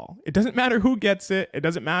rebounding the ball. It doesn't matter who gets it. It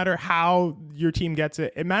doesn't matter how your team gets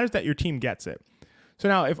it. It matters that your team gets it. So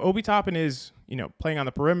now if Obi Toppin is, playing on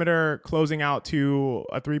the perimeter, closing out to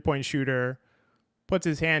a 3-point shooter, puts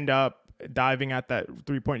his hand up, diving at that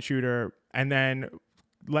 3-point shooter, and then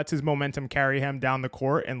lets his momentum carry him down the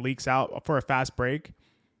court and leaks out for a fast break,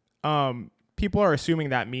 people are assuming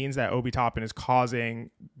that means that Obi Toppin is causing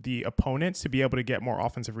the opponents to be able to get more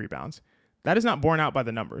offensive rebounds. That is not borne out by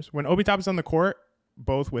the numbers. When Obi Toppin's on the court,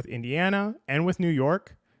 both with Indiana and with New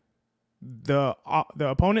York, the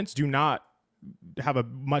opponents do not have a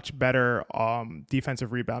much better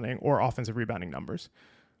defensive rebounding or offensive rebounding numbers.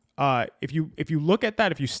 If you look at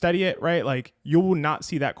that, if you study it, right, like you will not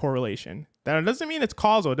see that correlation. That doesn't mean it's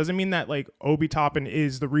causal. It doesn't mean that like Obi Toppin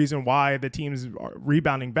is the reason why the team's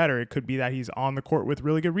rebounding better. It could be that he's on the court with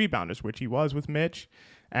really good rebounders, which he was with Mitch.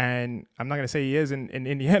 And I'm not going to say he is in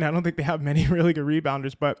Indiana. I don't think they have many really good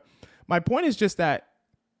rebounders. But my point is just that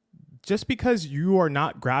just because you are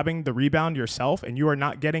not grabbing the rebound yourself and you are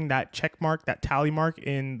not getting that check mark, that tally mark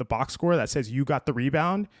in the box score that says you got the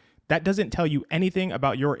rebound, that doesn't tell you anything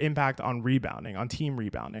about your impact on rebounding, on team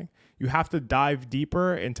rebounding. You have to dive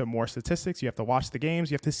deeper into more statistics. You have to watch the games.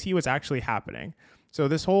 You have to see what's actually happening. So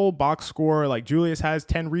this whole box score, like Julius has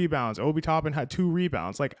 10 rebounds, Obi Toppin had 2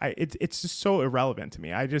 rebounds. Like it's just so irrelevant to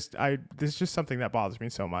me. This is just something that bothers me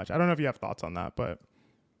so much. I don't know if you have thoughts on that, but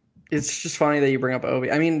it's just funny that you bring up Obi.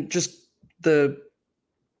 I mean, just the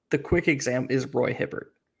quick example is Roy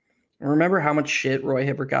Hibbert. Remember how much shit Roy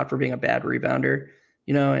Hibbert got for being a bad rebounder,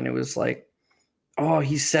 and it was like, oh,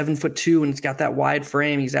 he's 7'2" and he's got that wide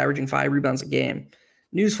frame. He's averaging 5 rebounds a game.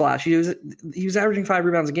 Newsflash, he was averaging 5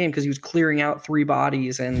 rebounds a game because he was clearing out 3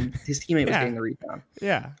 bodies and his teammate was getting the rebound.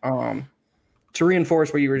 Yeah. To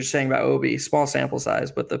reinforce what you were just saying about Obi, small sample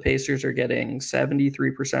size, but the Pacers are getting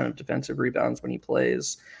 73% of defensive rebounds when he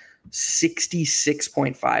plays,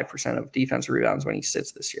 66.5% of defensive rebounds when he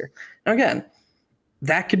sits this year. Now, again,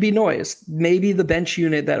 that could be noise. Maybe the bench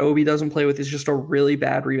unit that Obi doesn't play with is just a really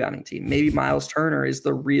bad rebounding team. Maybe Miles Turner is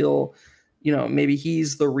the real, maybe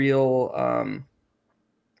he's the real,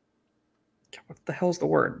 what the hell's the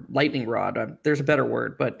word? Lightning rod. There's a better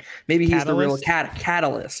word, but maybe he's catalyst? The real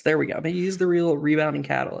catalyst. There we go. Maybe he's the real rebounding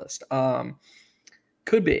catalyst.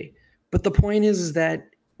 Could be. But the point is that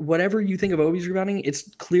whatever you think of Obi's rebounding,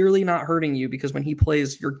 it's clearly not hurting you because when he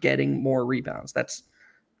plays, you're getting more rebounds.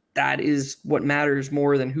 That is what matters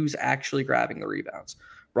more than who's actually grabbing the rebounds.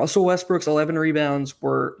 Russell Westbrook's 11 rebounds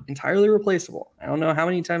were entirely replaceable. I don't know how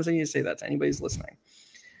many times I need to say that to anybody's listening.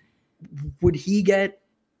 Would he get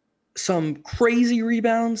some crazy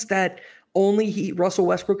rebounds that only Russell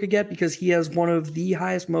Westbrook could get because he has one of the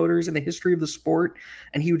highest motors in the history of the sport,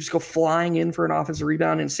 and he would just go flying in for an offensive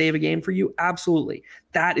rebound and save a game for you? Absolutely.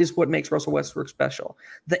 That is what makes Russell Westbrook special.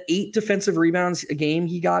 The 8 defensive rebounds a game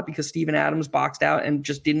he got because Steven Adams boxed out and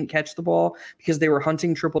just didn't catch the ball because they were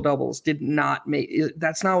hunting triple doubles that's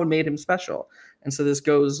not what made him special. And so this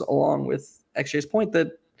goes along with XJ's point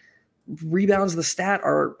that rebounds, the stat,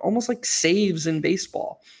 are almost like saves in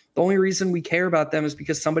baseball. The only reason we care about them is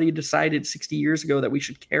because somebody decided 60 years ago that we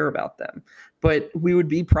should care about them. But we would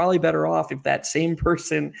be probably better off if that same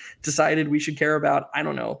person decided we should care about, I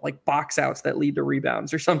don't know, like box outs that lead to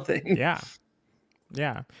rebounds or something. Yeah.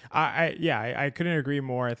 Yeah, I couldn't agree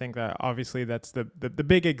more. I think that obviously that's the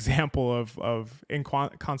big example of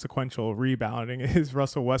inconsequential rebounding is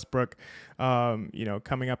Russell Westbrook,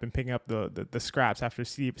 coming up and picking up the scraps after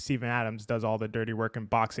Steven Adams does all the dirty work and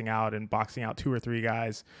boxing out 2 or 3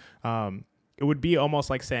 guys. It would be almost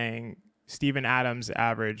like saying Steven Adams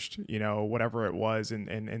averaged, whatever it was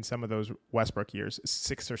in some of those Westbrook years,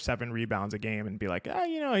 6 or 7 rebounds a game, and be like,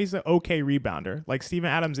 he's an okay rebounder. Like Steven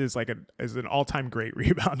Adams is is an all-time great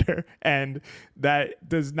rebounder, and that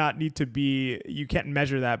does not need to be. You can't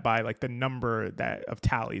measure that by like the number of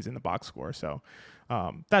tallies in the box score. So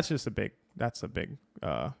that's a big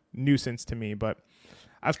nuisance to me. But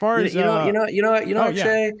as far as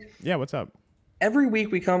Shay? Yeah, what's up? Every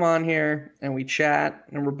week we come on here and we chat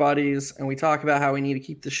and we're buddies and we talk about how we need to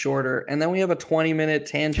keep this shorter. And then we have a 20-minute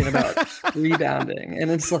tangent about rebounding. And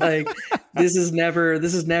it's like, this is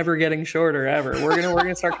never getting shorter ever. We're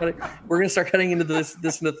gonna start cutting into this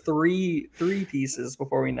into three pieces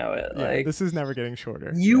before we know it. Yeah, this is never getting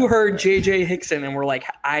shorter. You heard JJ Hickson and we're like,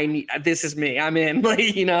 this is me. I'm in.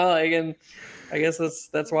 And I guess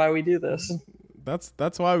that's why we do this.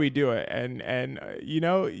 That's why we do it. And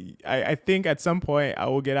I think at some point I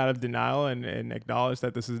will get out of denial and acknowledge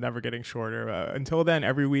that this is never getting shorter. Until then,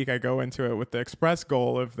 every week I go into it with the express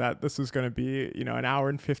goal of that this is going to be, an hour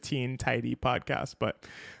and 15 tidy podcast, but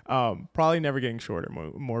probably never getting shorter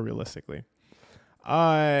more realistically.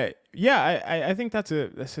 I think that's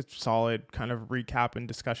a solid kind of recap and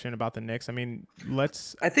discussion about the Knicks. I mean,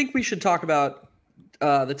 I think we should talk about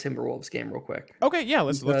the Timberwolves game real quick. Okay, yeah,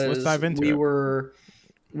 let's dive into it.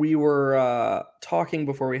 We were talking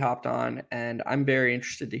before we hopped on, and I'm very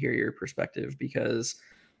interested to hear your perspective because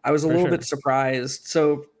I was a little bit surprised.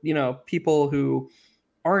 So, people who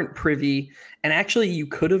aren't privy, and actually you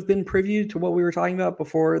could have been privy to what we were talking about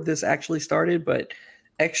before this actually started, but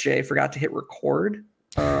XJ forgot to hit record.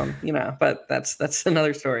 But that's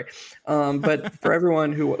another story. But for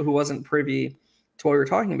everyone who wasn't privy to what we were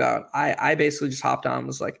talking about, I basically just hopped on and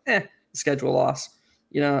was like, schedule loss.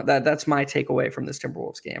 That's my takeaway from this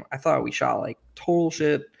Timberwolves game. I thought we shot like total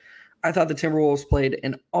shit. I thought the Timberwolves played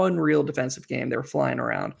an unreal defensive game. They were flying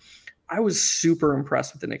around. I was super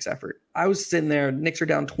impressed with the Knicks effort. I was sitting there, Knicks are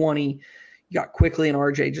down 20. You got Quickley and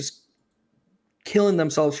RJ just killing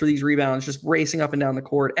themselves for these rebounds, just racing up and down the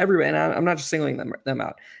court. Everybody, and I'm not just singling them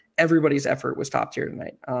out. Everybody's effort was top tier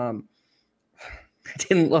tonight.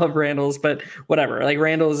 Didn't love Randall's, but whatever. Like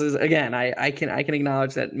Randall's is, again, I can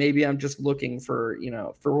acknowledge that maybe I'm just looking for,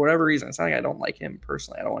 for whatever reason. It's not like I don't like him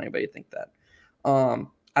personally. I don't want anybody to think that.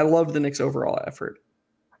 I loved the Knicks overall effort.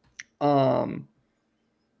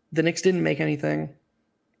 The Knicks didn't make anything.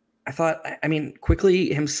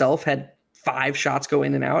 Quickley himself had 5 shots go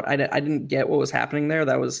in and out. I didn't get what was happening there.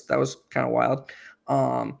 That was kind of wild.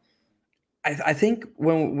 I think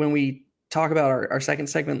when we talk about our second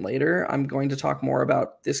segment later, I'm going to talk more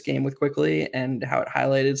about this game with Quickley and how it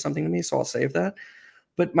highlighted something to me, so I'll save that.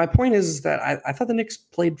 But my point is that I thought the Knicks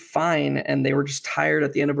played fine, and they were just tired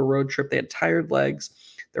at the end of a road trip. They had tired legs.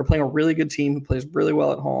 They were playing a really good team who plays really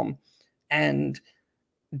well at home. And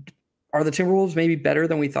are the Timberwolves maybe better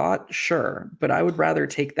than we thought? Sure. But I would rather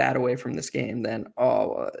take that away from this game than,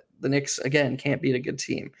 the Knicks, again, can't beat a good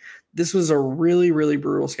team. This was a really, really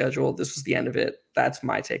brutal schedule. This was the end of it. That's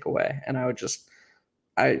my takeaway. And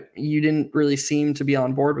you didn't really seem to be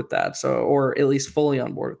on board with that. So, or at least fully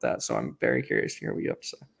on board with that. So I'm very curious to hear what you have to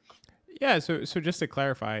say. Yeah. So just to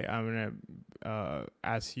clarify, I'm going to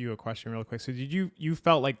ask you a question real quick. So did you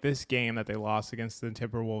felt like this game that they lost against the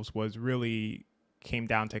Timberwolves was really came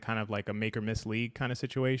down to kind of like a make or miss league kind of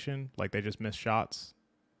situation? Like they just missed shots?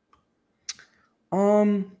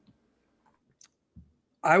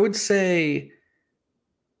 I would say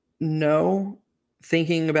no,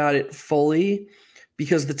 thinking about it fully,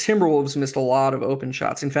 because the Timberwolves missed a lot of open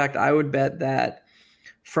shots. In fact, I would bet that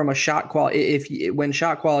from a shot quality, when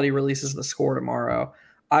shot quality releases the score tomorrow,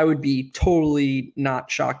 I would be totally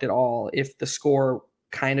not shocked at all if the score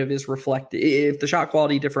kind of is reflected, if the shot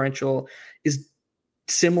quality differential is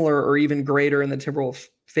similar or even greater in the Timberwolves'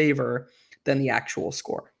 favor than the actual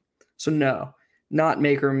score. So no, not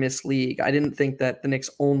make or miss league. I didn't think that the Knicks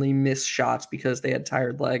only missed shots because they had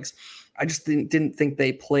tired legs. I just didn't think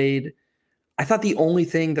they played. I thought the only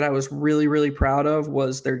thing that I was really, really proud of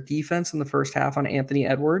was their defense in the first half on Anthony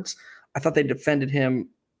Edwards. I thought they defended him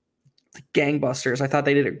gangbusters. I thought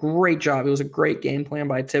they did a great job. It was a great game plan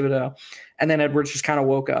by Thibodeau. And then Edwards just kind of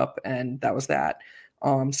woke up, and that was that.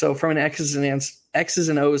 So from an X's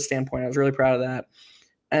and O's standpoint, I was really proud of that.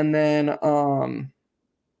 And then, I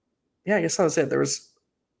guess that was it. There was,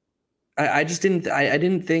 I didn't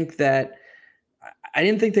think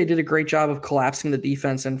they did a great job of collapsing the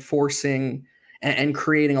defense and forcing and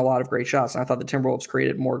creating a lot of great shots. And I thought the Timberwolves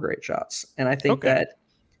created more great shots. And I think that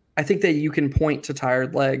you can point to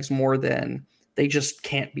tired legs more than they just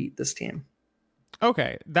can't beat this team.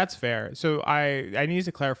 Okay, that's fair. So I need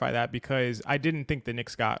to clarify that because I didn't think the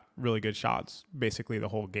Knicks got really good shots basically the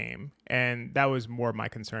whole game. And that was more my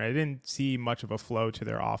concern. I didn't see much of a flow to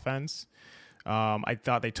their offense. I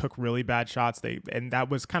thought they took really bad shots. And that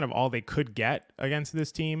was kind of all they could get against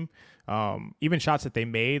this team. Even shots that they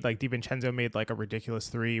made, like DiVincenzo made like a ridiculous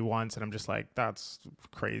 3 once, and I'm just like, that's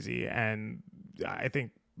crazy. And I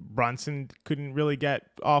think Brunson couldn't really get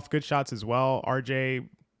off good shots as well. RJ,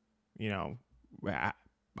 I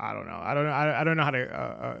don't know. I don't know how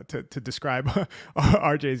to describe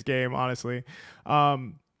RJ's game, honestly.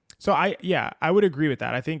 So I would agree with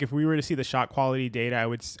that. I think if we were to see the shot quality data,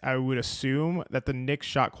 I would assume that the Knicks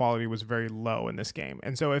shot quality was very low in this game.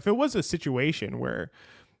 And so if it was a situation where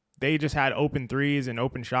they just had open threes and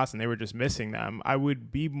open shots and they were just missing them, I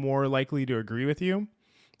would be more likely to agree with you.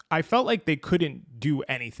 I felt like they couldn't do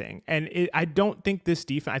anything. And I don't think this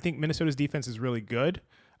defense, I think Minnesota's defense is really good.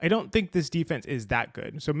 I don't think this defense is that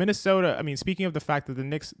good. So Minnesota, I mean, speaking of the fact that the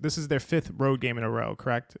Knicks, this is their 5th road game in a row,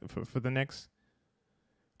 correct? For the Knicks?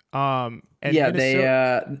 And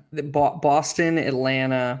Boston,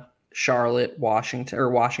 Atlanta, Charlotte,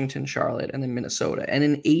 Washington, Charlotte, and then Minnesota. And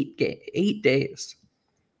in 8 days.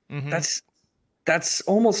 Mm-hmm. That's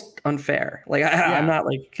almost unfair. Like I'm not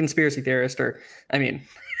like a conspiracy theorist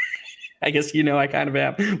I guess I kind of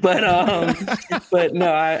am, but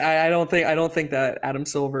no, I don't think that Adam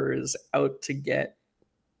Silver is out to get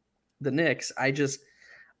the Knicks.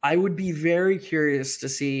 I would be very curious to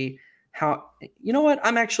see how. You know what?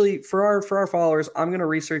 I'm actually for our followers. I'm going to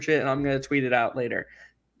research it and I'm going to tweet it out later.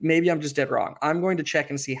 Maybe I'm just dead wrong. I'm going to check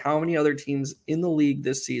and see how many other teams in the league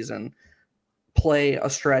this season play a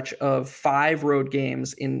stretch of 5 road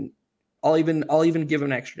games in. I'll even give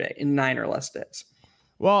them an extra day in 9 or less days.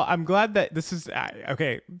 Well, I'm glad that this is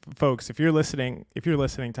okay, folks. If you're listening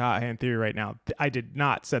to Hot Hand Theory right now, I did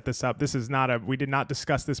not set this up. This is not we did not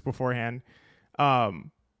discuss this beforehand.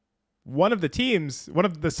 One of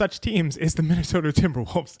the such teams is the Minnesota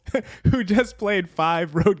Timberwolves, who just played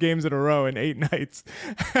 5 road games in a row in 8 nights.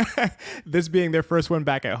 This being their first one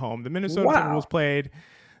back at home. The Minnesota Timberwolves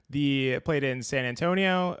played in San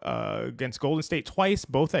Antonio against Golden State twice,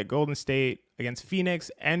 both at Golden State, against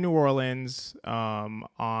Phoenix and New Orleans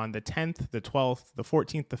on the 10th, the 12th, the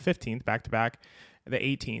 14th, the 15th, back-to-back, the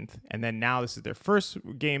 18th. And then now this is their first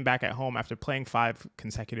game back at home after playing 5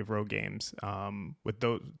 consecutive road games, with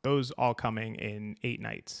those all coming in 8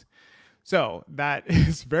 nights. So that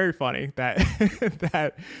is very funny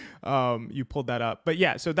that you pulled that up. But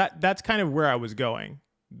yeah, so that's kind of where I was going.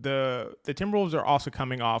 The Timberwolves are also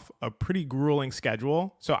coming off a pretty grueling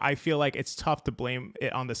schedule. So I feel like it's tough to blame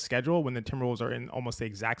it on the schedule when the Timberwolves are in almost the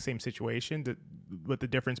exact same situation, with the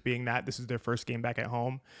difference being that this is their first game back at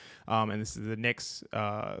home. And this is the Knicks'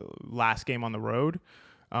 last game on the road.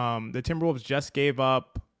 The Timberwolves just gave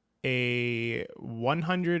up a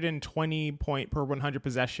 120 point per 100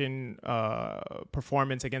 possession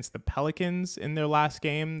performance against the Pelicans in their last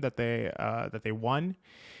game that they won.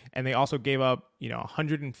 And they also gave up,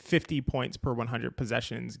 150 points per 100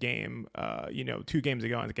 possessions game, 2 games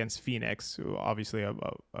ago against Phoenix, who obviously a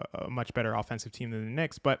much better offensive team than the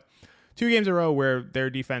Knicks. But 2 games in a row where their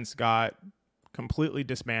defense got completely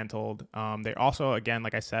dismantled. They also, again,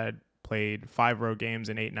 like I said, played 5 road games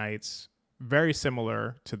in 8 nights. Very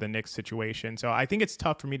similar to the Knicks situation. So I think it's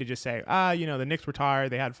tough for me to just say, the Knicks were tired.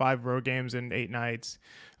 They had 5 road games in 8 nights.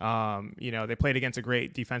 They played against a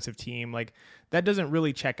great defensive team. Like, that doesn't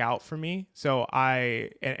really check out for me. So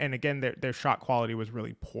and again, their shot quality was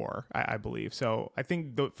really poor, I believe. So I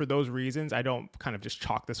think for those reasons, I don't kind of just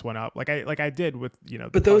chalk this one up like I did with,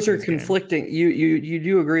 But those are conflicting. Game. You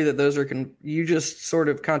do agree that those are you just sort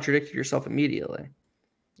of contradicted yourself immediately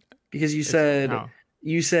because you said.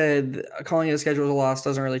 You said calling it a schedule loss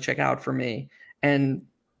doesn't really check out for me. And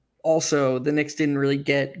also, the Knicks didn't really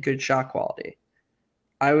get good shot quality.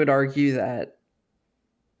 I would argue that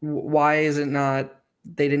why is it not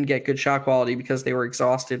they didn't get good shot quality because they were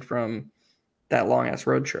exhausted from that long ass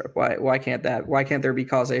road trip? Why can't there be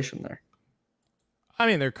causation there? I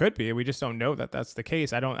mean, there could be. We just don't know that that's the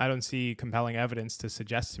case. I don't see compelling evidence to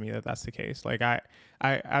suggest to me that that's the case. Like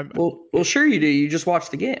I'm Well, sure you do. You just watch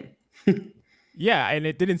the game. yeah, and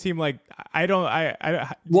it didn't seem like I do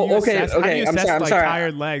Well, you okay, assess how do okay. you I'm sorry. assess I'm like sorry.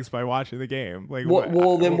 tired legs by watching the game? Like Then what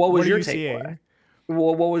what was are your you takeaway? seeing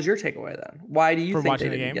What was your takeaway then? Why do you from think watching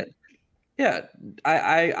they the didn't game? get?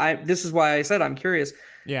 Yeah, this is why I said I'm curious.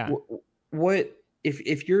 Yeah. What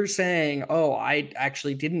if you're saying, oh, I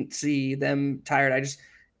actually didn't see them tired.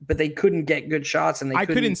 But they couldn't get good shots and they I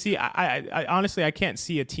couldn't couldn't. see I honestly I can't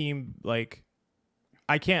see a team like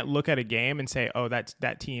I can't look at a game and say, oh, that's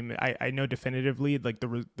that team. I know definitively like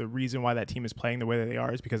the reason why that team is playing the way that they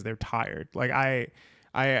are is because they're tired. Like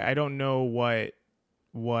I don't know what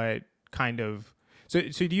kind of so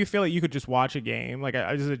do you feel like you could just watch a game? Like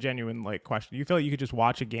this is a genuine like question. Do you feel like you could just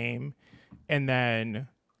watch a game and then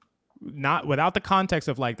not without the context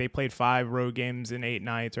of like they played 5 road games in 8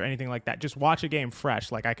 nights or anything like that. Just watch a game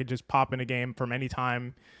fresh. Like I could just pop in a game from any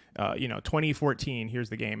time, 2014. Here's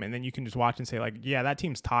the game, and then you can just watch and say like, yeah, that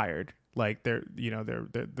team's tired. Like they're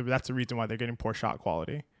that's the reason why they're getting poor shot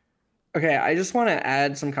quality. Okay, I just want to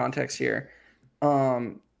add some context here.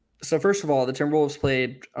 Um, so first of all, the Timberwolves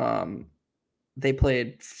played they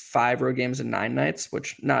played 5 road games in 9 nights,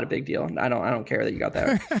 which not a big deal. I don't care that you got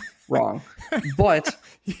that wrong. But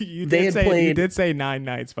you they did had say you played. did say 9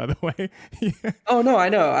 nights, by the way. Oh no, I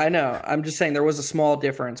know. I'm just saying there was a small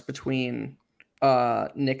difference between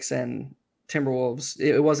Knicks and Timberwolves.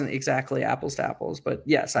 It wasn't exactly apples to apples, but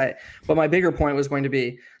yes, but my bigger point was going to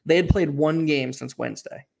be they had played 1 game since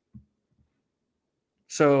Wednesday.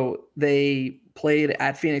 So they played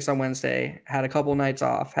at Phoenix on Wednesday, had a couple nights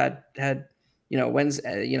off, had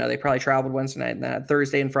Wednesday, they probably traveled Wednesday night and then had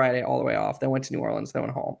Thursday and Friday all the way off. Then went to New Orleans, then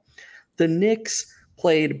went home. The Knicks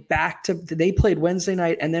they played Wednesday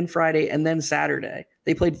night and then Friday and then Saturday.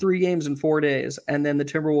 They played 3 games in 4 days, and then the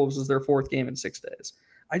Timberwolves was their 4th game in 6 days.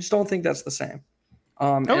 I just don't think that's the same.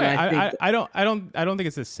 Okay, And I think I don't think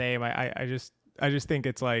it's the same. I just think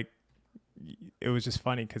it's like it was just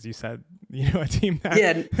funny because you said a team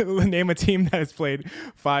that name a team that has played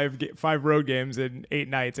 5 road games in 8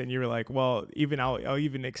 nights, and you were like, well, even I'll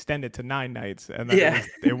even extend it to 9 nights, and then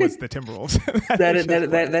it was the Timberwolves.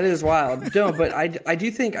 that is wild. No, but I do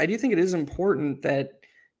think it is important that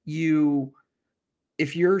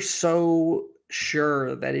if you're so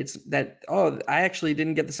sure that I actually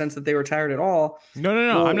didn't get the sense that they were tired at all. No.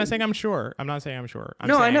 Well, I'm not saying I'm sure. I'm not saying I'm sure. I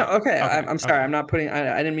know. Okay. I'm sorry. Okay. I'm not putting.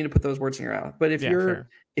 I didn't mean to put those words in your mouth. But if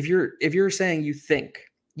you're saying you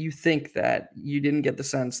think that you didn't get the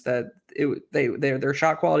sense that their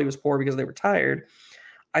shot quality was poor because they were tired,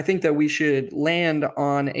 I think that we should land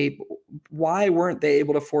on why weren't they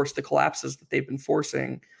able to force the collapses that they've been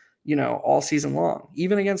forcing, all season long,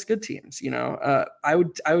 even against good teams. I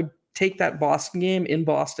would take that Boston game in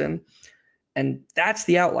Boston, and that's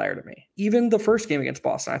the outlier to me. Even the first game against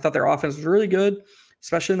Boston, I thought their offense was really good,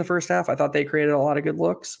 especially in the first half. I thought they created a lot of good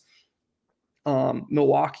looks.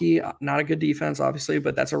 Milwaukee, not a good defense, obviously,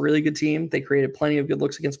 but that's a really good team. They created plenty of good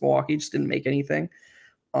looks against Milwaukee, just didn't make anything.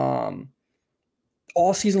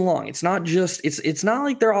 All season long. It's not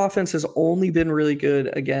like their offense has only been really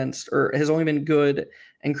good against, or has only been good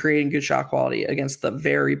and creating good shot quality against the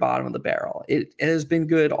very bottom of the barrel. It has been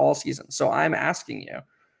good all season. So I'm asking you,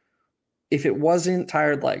 if it wasn't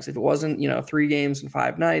tired legs, if it wasn't, 3 games and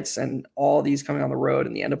 5 nights and all these coming on the road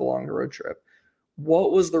and the end of a long road trip,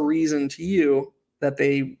 what was the reason to you that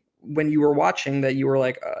when you were watching, that you were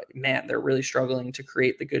like, man, they're really struggling to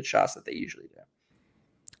create the good shots that they usually do?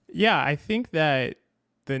 Yeah, I think that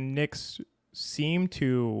the Knicks seem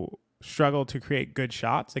to struggle to create good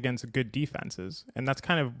shots against good defenses. And that's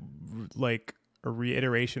kind of like a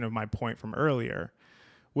reiteration of my point from earlier,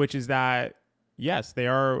 which is that, yes, they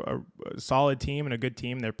are a solid team and a good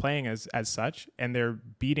team. They're playing as such, and they're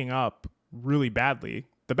beating up really badly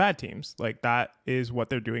the bad teams. Like that is what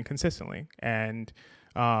they're doing consistently. And,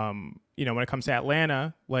 when it comes to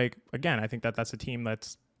Atlanta, like, again, I think that that's a team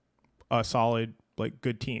that's a solid, like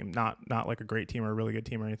good team, not like a great team or a really good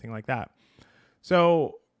team or anything like that.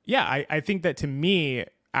 So yeah, I think that to me,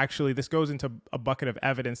 actually, this goes into a bucket of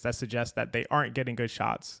evidence that suggests that they aren't getting good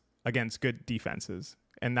shots against good defenses.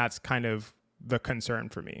 And that's kind of the concern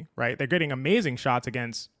for me, right? They're getting amazing shots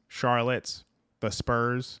against Charlotte's, the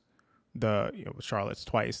Spurs, Charlotte's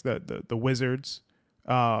twice, the Wizards.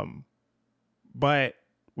 But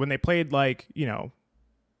when they played when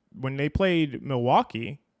they played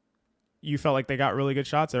Milwaukee, you felt like they got really good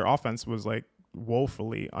shots. Their offense was like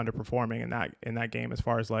woefully underperforming in that game as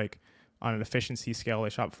far as like on an efficiency scale. They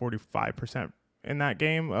shot 45% in that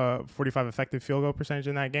game, 45 effective field goal percentage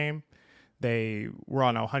in that game. They were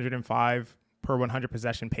on a 105 per 100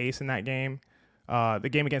 possession pace in that game. The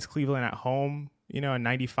game against Cleveland at home, a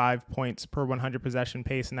 95 points per 100 possession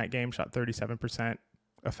pace in that game, shot 37%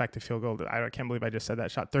 effective field goal. I can't believe I just said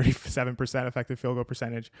that. Shot 37% effective field goal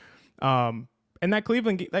percentage. And that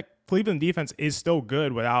Cleveland defense is still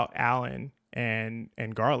good without Allen and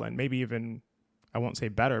Garland. Maybe even, I won't say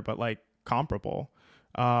better, but like comparable.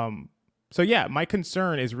 So yeah, my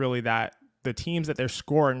concern is really that the teams that they're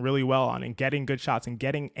scoring really well on and getting good shots and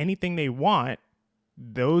getting anything they want,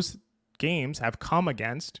 those games have come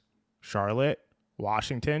against Charlotte,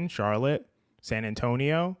 Washington, San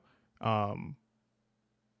Antonio.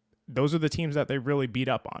 Those are the teams that they really beat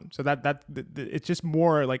up on. So that it's just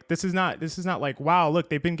more like this is not like, wow, look,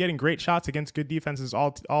 they've been getting great shots against good defenses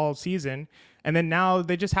all season, and then now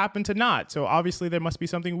they just happen to not. So obviously there must be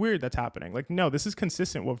something weird that's happening. Like, no, this is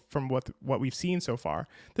consistent from what we've seen so far.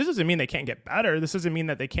 This doesn't mean they can't get better. This doesn't mean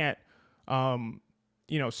that they can't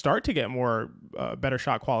start to get more better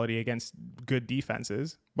shot quality against good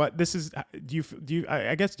defenses. But this is do you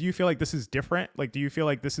feel like this is different? Like, do you feel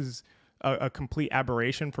like this is a complete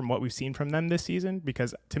aberration from what we've seen from them this season?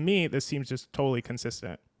 Because to me, this seems just totally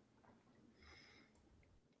consistent.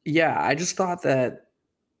 Yeah, I just thought that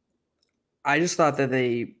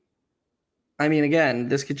they, I mean, again,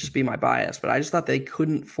 this could just be my bias, but I just thought they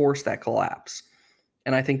couldn't force that collapse.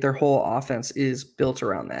 And I think their whole offense is built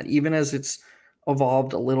around that. Even as it's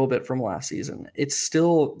evolved a little bit from last season, it's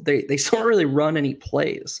still, they still don't really run any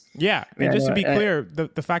plays. Yeah. And just to be clear,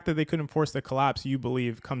 the fact that they couldn't force the collapse, you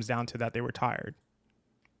believe, comes down to that they were tired.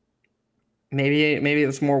 Maybe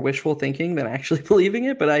it's more wishful thinking than actually believing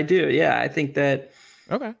it, but I do. Yeah. I think that,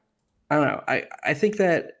 okay. I don't know. I think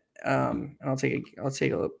that, I'll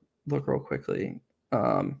take a look real quickly.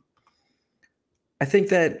 I think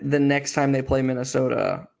that the next time they play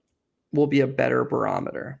Minnesota will be a better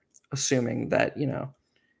barometer, assuming that,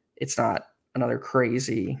 it's not another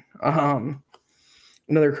crazy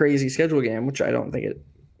schedule game, which I don't think it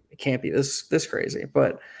can't be this crazy.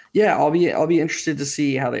 But yeah, I'll be interested to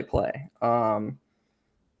see how they play.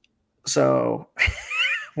 So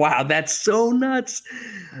wow, that's so nuts.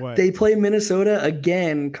 What? They play Minnesota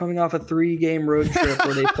again, coming off a 3-game road trip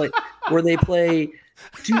where they play.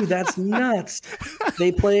 Dude, that's nuts.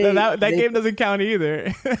 They play that game doesn't count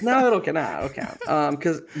either. No, it'll count.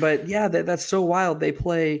 But yeah, that's so wild. They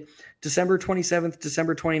play December 27th,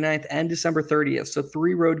 December 29th, and December 30th. So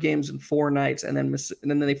 3 road games in 4 nights, and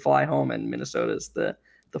then they fly home, and Minnesota's the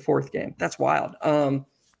 4th game. That's wild.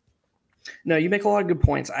 No, you make a lot of good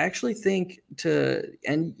points. I actually think it's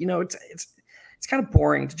kind of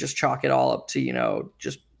boring to just chalk it all up to,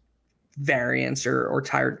 just variance or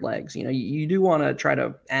tired legs. You do want to try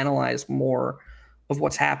to analyze more of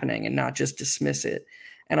what's happening and not just dismiss it.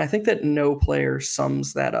 And I think that no player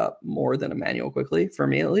sums that up more than Immanuel Quickley, for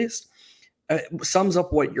me at least. Sums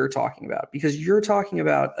up what you're talking about, because you're talking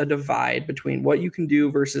about a divide between what you can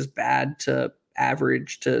do versus bad to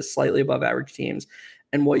average to slightly above average teams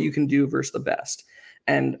and what you can do versus the best.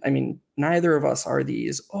 And I mean, neither of us are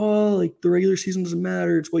these, like the regular season doesn't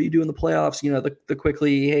matter, it's what you do in the playoffs, the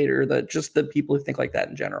Quickley hater, just the people who think like that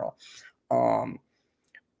in general.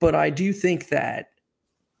 But I do think that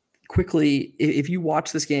Quickley, if you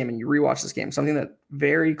watch this game and you rewatch this game, something that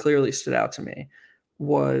very clearly stood out to me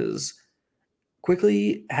was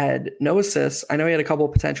Quickley had no assists. I know he had a couple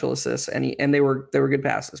of potential assists, and they were good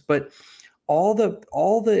passes, but all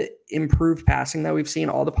the improved passing that we've seen,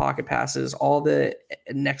 all the pocket passes, all the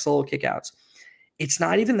next level kickouts, it's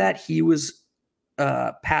not even that he was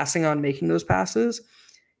passing on making those passes.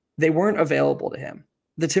 They weren't available to him.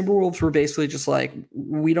 The Timberwolves were basically just like,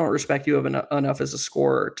 we don't respect you enough as a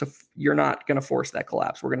scorer you're not going to force that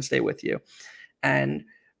collapse. We're going to stay with you. And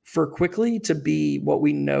for Quickley to be what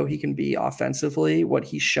we know he can be offensively, what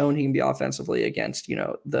he's shown he can be offensively against,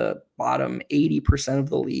 the bottom 80% of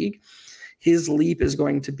the league, his leap is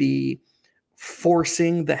going to be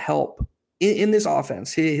forcing the help in this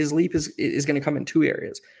offense. His leap is going to come in 2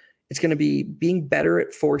 areas. It's going to be being better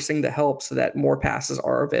at forcing the help so that more passes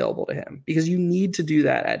are available to him, because you need to do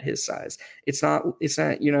that at his size. It's not,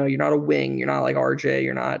 you're not a wing. You're not like RJ.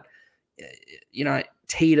 You're not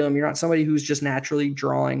Tatum. You're not somebody who's just naturally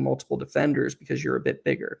drawing multiple defenders because you're a bit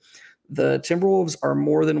bigger. The Timberwolves are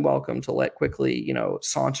more than welcome to let Quickley,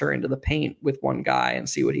 saunter into the paint with one guy and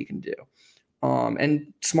see what he can do.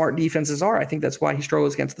 And smart defenses are. I think that's why he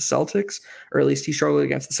struggles against the Celtics, or at least he struggled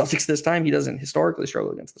against the Celtics this time. He doesn't historically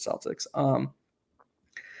struggle against the Celtics.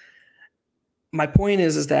 my point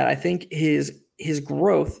is that I think his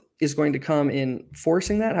growth is going to come in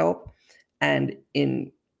forcing that help and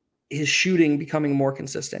in his shooting becoming more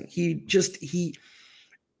consistent. He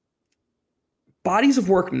bodies of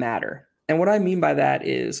work matter. And what I mean by that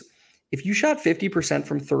is if you shot 50%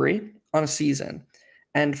 from three on a season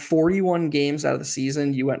and 41 games out of the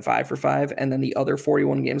season you went 5 for 5, and then the other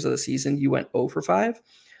 41 games of the season you went 0 for 5,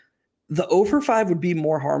 the 0 for 5 would be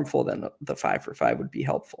more harmful than the 5 for 5 would be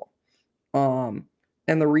helpful. And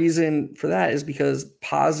the reason for that is because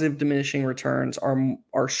positive diminishing returns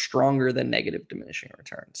are stronger than negative diminishing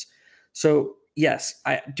returns. So yes,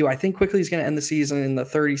 I think Quickley is going to end the season in the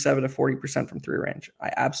 37 to 40% from three range.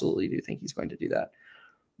 I absolutely do think he's going to do that.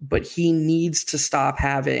 But he needs to stop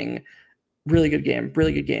having really good game,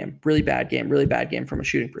 really good game, really bad game from a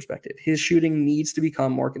shooting perspective. His shooting needs to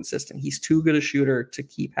become more consistent. He's too good a shooter to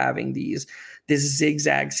keep having this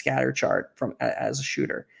zigzag scatter chart as a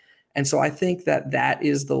shooter. And so I think that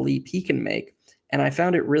is the leap he can make. And I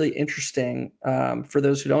found it really interesting. For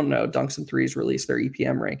those who don't know, Dunks and Threes released their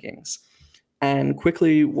EPM rankings. And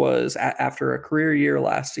Quickley was, after a career year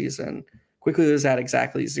last season, Quickley was at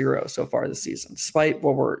exactly 0 so far this season. Despite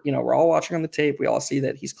what we're all watching on the tape, we all see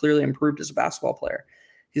that he's clearly improved as a basketball player.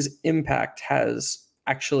 His impact has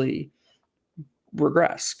actually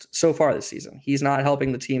regressed so far this season. He's not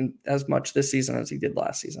helping the team as much this season as he did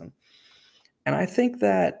last season. And I think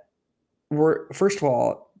that first of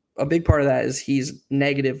all, a big part of that is he's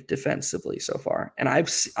negative defensively so far. And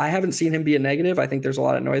I haven't seen him be a negative. I think there's a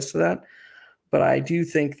lot of noise to that. But I do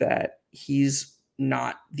think that he's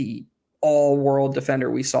not the all-world defender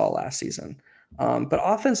we saw last season. But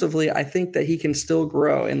offensively, I think that he can still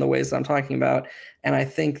grow in the ways that I'm talking about. And I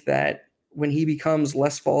think that when he becomes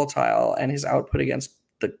less volatile and his output against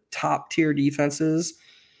the top-tier defenses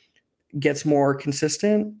gets more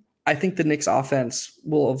consistent, I think the Knicks offense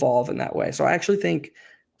will evolve in that way. So I actually think,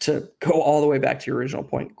 to go all the way back to your original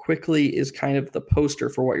point, Quickley is kind of the poster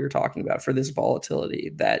for what you're talking about, for this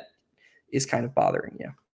volatility that is kind of bothering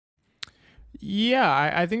you.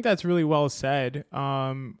 Yeah, I think that's really well said.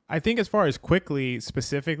 I think as far as Quickley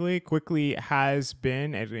specifically, Quickley has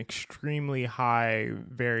been an extremely high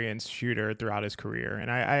variance shooter throughout his career.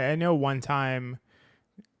 And I know one time,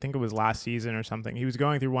 I think it was last season or something, he was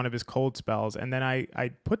going through one of his cold spells. And then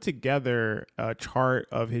I put together a chart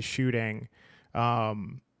of his shooting. I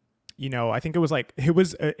think it was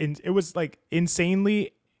like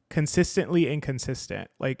insanely consistently inconsistent.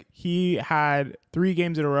 Like he had 3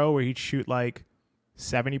 games in a row where he'd shoot like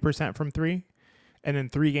 70% from 3, and then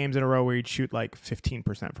 3 games in a row where he'd shoot like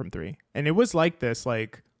 15% from 3. And it was like this,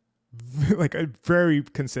 like a very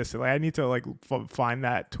consistent. Like I need to like find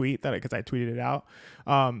that tweet because I tweeted it out.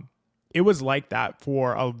 It was like that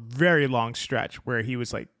for a very long stretch where he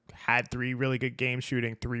was like had 3 really good games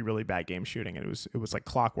shooting, 3 really bad games shooting, and it was like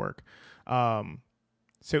clockwork.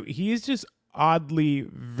 So he's just oddly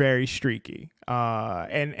very streaky.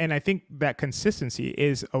 And I think that consistency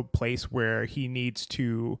is a place where he needs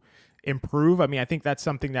to improve. I mean, I think that's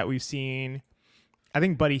something that we've seen. I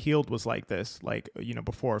think Buddy Hield was like this,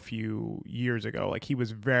 before a few years ago. Like he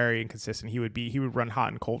was very inconsistent. He would run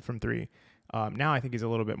hot and cold from 3. Now I think he's a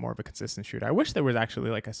little bit more of a consistent shooter. I wish there was actually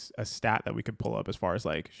like a stat that we could pull up as far as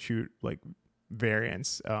like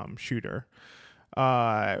variance shooter.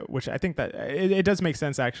 Which I think that it does make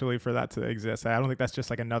sense actually for that to exist. I don't think that's just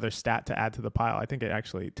like another stat to add to the pile. I think it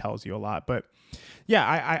actually tells you a lot. But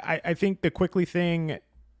yeah, I think the Quickley thing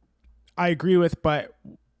I agree with, but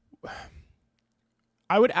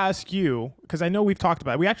I would ask you, because I know we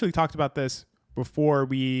actually talked about this before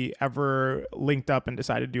we ever linked up and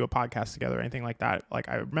decided to do a podcast together or anything like that. Like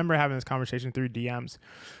I remember having this conversation through DMs.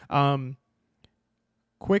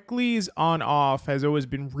 Quickley's on off has always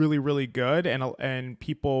been really, really good, and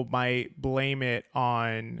people might blame it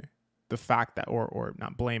on the fact that, or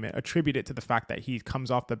not blame it, attribute it to the fact that he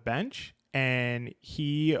comes off the bench and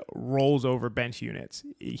he rolls over bench units.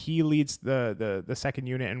 He leads the second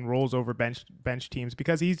unit and rolls over bench teams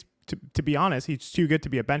because he's, to be honest, he's too good to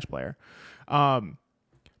be a bench player.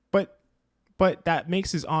 But that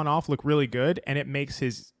makes his on off look really good, and it makes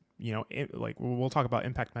his, like we'll talk about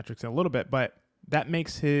impact metrics in a little bit, but that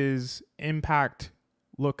makes his impact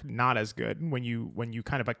look not as good when you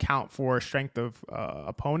kind of account for strength of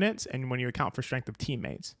opponents and when you account for strength of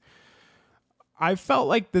teammates. I felt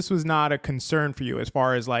like this was not a concern for you as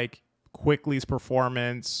far as like Quickley's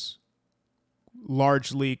performance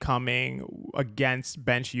largely coming against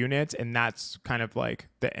bench units, and that's kind of like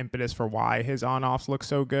the impetus for why his on-offs look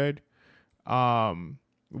so good.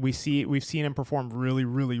 We've seen him perform really,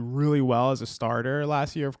 really, really well as a starter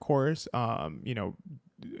last year, of course.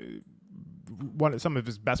 some of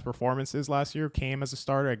his best performances last year came as a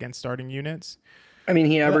starter against starting units. I mean,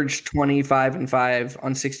 he averaged 25 and 5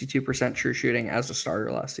 on 62% true shooting as a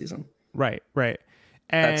starter last season. Right.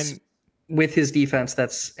 And that's with his defense,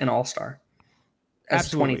 that's an all-star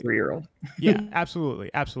as a 23-year-old. Yeah,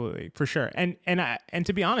 absolutely, for sure. And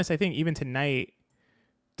to be honest, I think even tonight,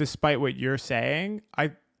 despite what you're saying,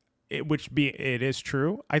 it is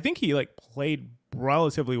true. I think he like played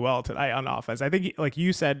relatively well tonight on offense. I think like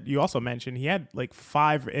you said, you also mentioned he had like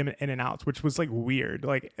 5 in and outs, which was like weird.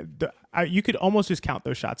 Like you could almost just count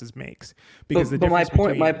those shots as makes because but my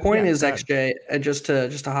point is XJ, just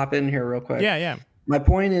to hop in here real quick. Yeah. My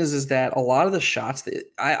point is that a lot of the shots that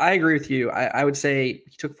I agree with you. I would say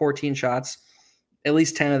he took 14 shots. At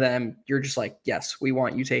least 10 of them, you're just like, yes, we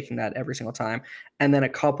want you taking that every single time. And then a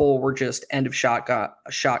couple were just end of shot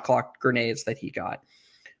clock grenades that he got.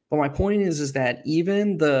 But my point is that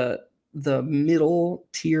even the middle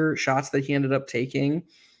tier shots that he ended up taking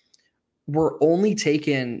were only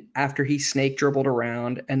taken after he snake dribbled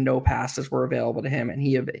around and no passes were available to him. And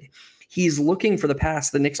he's looking for the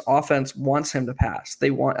pass. The Knicks offense wants him to pass.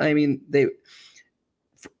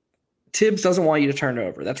 Tibbs doesn't want you to turn it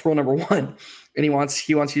over. That's rule number 1. And he wants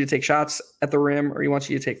you to take shots at the rim, or he wants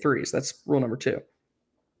you to take threes. That's rule number 2.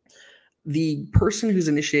 The person who's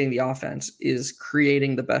initiating the offense is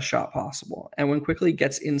creating the best shot possible. And when Quickley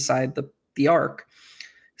gets inside the arc,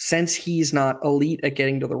 since he's not elite at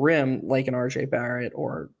getting to the rim like an RJ Barrett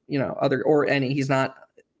or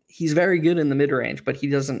he's very good in the mid-range, but he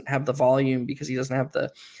doesn't have the volume because he doesn't have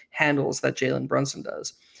the handles that Jalen Brunson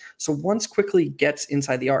does. So once Quickley gets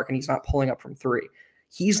inside the arc and he's not pulling up from 3,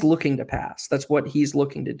 he's looking to pass. That's what he's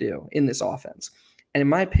looking to do in this offense. And in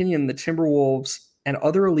my opinion, the Timberwolves and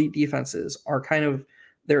other elite defenses are kind of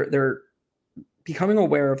they're becoming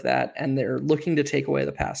aware of that, and they're looking to take away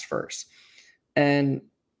the pass first. And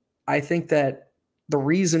I think that the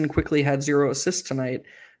reason Quickley had 0 assists tonight,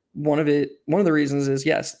 one of the reasons is,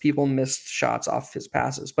 yes, people missed shots off his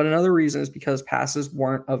passes, but another reason is because passes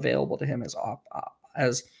weren't available to him as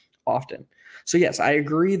often. So yes, I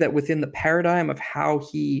agree that within the paradigm of how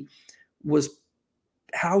he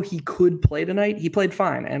could play tonight, he played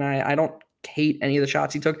fine. And I don't hate any of the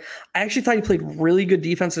shots he took. I actually thought he played really good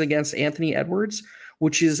defense against Anthony Edwards,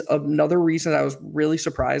 which is another reason I was really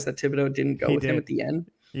surprised that Thibodeau didn't go with him at the end.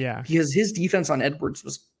 Yeah. Because his defense on Edwards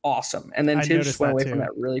was awesome. And then Tibbs just went away from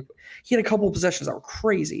that really. He had a couple of possessions that were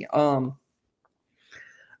crazy.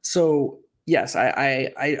 So yes,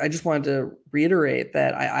 I just wanted to reiterate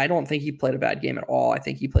that I don't think he played a bad game at all. I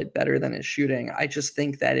think he played better than his shooting. I just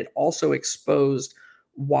think that it also exposed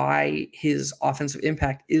why his offensive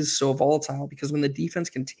impact is so volatile, because when the defense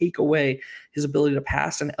can take away his ability to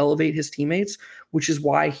pass and elevate his teammates, which is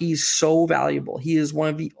why he's so valuable. He is one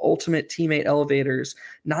of the ultimate teammate elevators,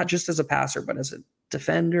 not just as a passer, but as a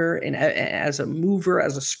defender and as a mover,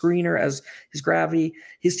 as a screener, as his gravity.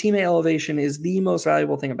 His teammate elevation is the most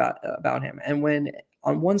valuable thing about him. And when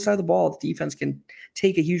on one side of the ball, the defense can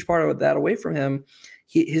take a huge part of that away from him,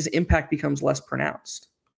 his impact becomes less pronounced.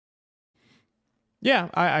 Yeah,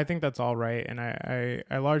 I think that's all right, and I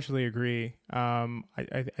largely agree. I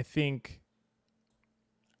think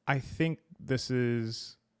this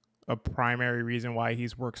is a primary reason why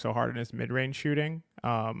he's worked so hard in his mid-range shooting.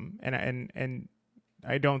 And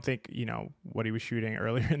I don't think what he was shooting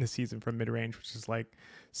earlier in the season from mid-range, which is like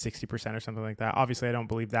 60% or something like that. Obviously, I don't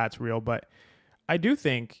believe that's real, but I do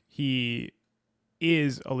think he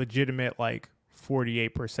is a legitimate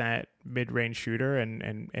 48% mid-range shooter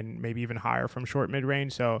and maybe even higher from short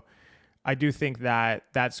mid-range. So I do think that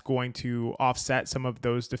that's going to offset some of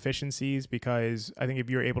those deficiencies, because I think if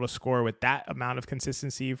you're able to score with that amount of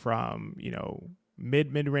consistency from,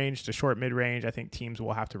 mid-range to short mid-range, I think teams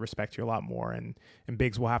will have to respect you a lot more, and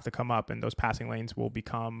bigs will have to come up, and those passing lanes will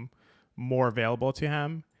become more available to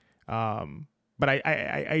him. But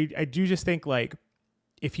I do just think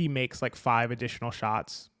if he makes 5 additional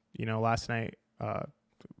shots, last night,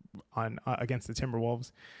 on against the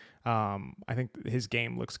Timberwolves, I think his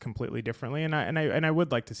game looks completely differently, and I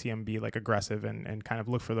would like to see him be aggressive and kind of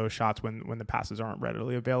look for those shots when the passes aren't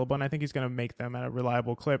readily available, and I think he's going to make them at a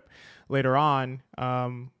reliable clip later on.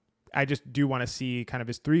 I just do want to see kind of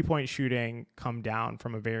his 3-point shooting come down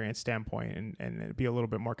from a variance standpoint and be a little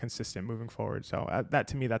bit more consistent moving forward. So that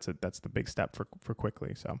to me, that's the big step for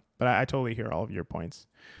Quickley. So, but I totally hear all of your points.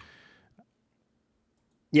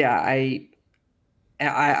 Yeah,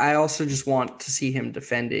 I also just want to see him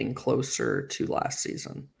defending closer to last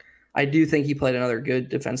season. I do think he played another good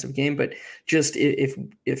defensive game, but just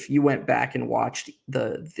if you went back and watched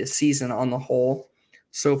the season on the whole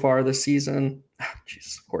so far this season,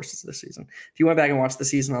 Jesus, of course it's this season. If you went back and watched the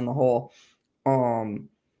season on the whole, Um,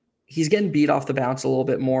 he's getting beat off the bounce a little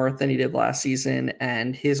bit more than he did last season,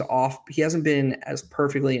 and he hasn't been as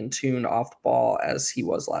perfectly in tune off the ball as he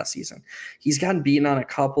was last season. He's gotten beaten on a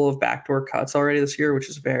couple of backdoor cuts already this year, which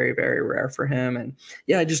is very, very rare for him. And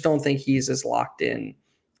yeah, I just don't think he's as locked in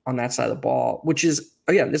on that side of the ball, which is,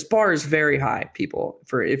 again, this bar is very high, people.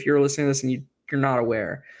 For if you're listening to this and you're not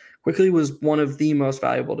aware, Quickley was one of the most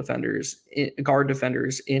valuable guard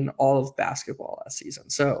defenders in all of basketball last season.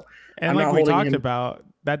 So And I'm like not we holding talked him. about,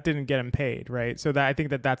 that didn't get him paid, right? So that I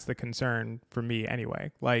think that that's the concern for me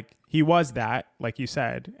anyway. Like he was that, like you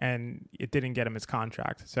said, and it didn't get him his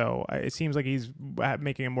contract. So it seems like he's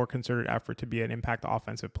making a more concerted effort to be an impact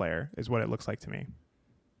offensive player, is what it looks like to me.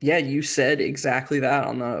 Yeah, you said exactly that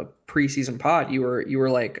on the preseason pod. You were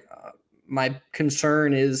like, my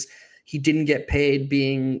concern is he didn't get paid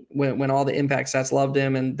being when all the impact stats loved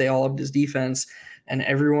him and they all loved his defense, and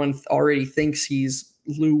everyone already thinks he's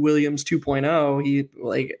Lou Williams 2.0. He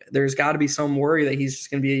like there's got to be some worry that he's just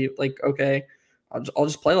going to be like, okay, I'll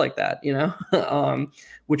just play like that,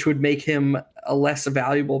 which would make him a less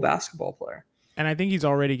valuable basketball player. And I think he's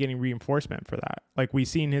already getting reinforcement for that. Like we've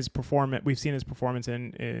seen his performance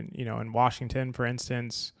in Washington, for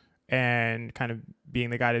instance, and kind of being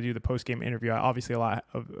the guy to do the post game interview. Obviously, a lot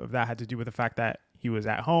of that had to do with the fact that he was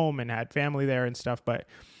at home and had family there and stuff. But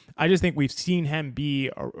I just think we've seen him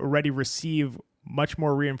already receive much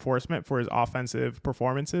more reinforcement for his offensive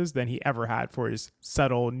performances than he ever had for his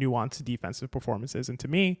subtle, nuanced defensive performances. And to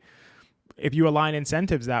me, if you align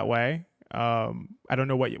incentives that way, I don't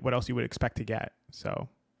know what else you would expect to get. So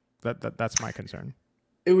that's my concern.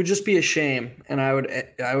 It would just be a shame, and I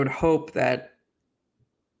would hope that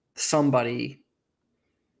somebody,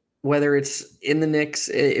 whether it's in the Knicks,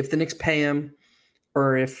 if the Knicks pay him,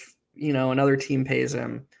 or if another team pays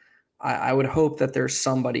him, I would hope that there's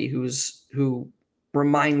somebody who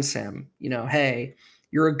reminds him, hey,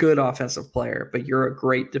 you're a good offensive player, but you're a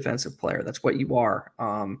great defensive player. That's what you are,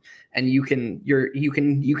 and you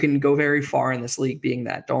can go very far in this league being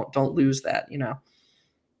that. Don't lose that.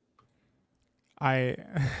 I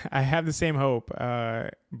I have the same hope,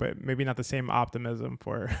 but maybe not the same optimism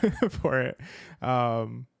for for it.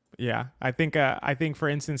 Yeah, I think for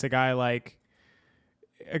instance, a guy like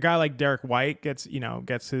Derek White gets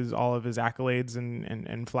his all of his accolades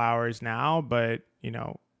and flowers now, but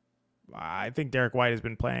I think Derek White has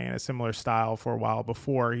been playing in a similar style for a while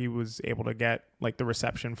before he was able to get like the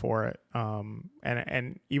reception for it.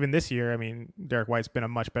 And even this year, I mean, Derek White's been a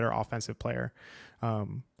much better offensive player,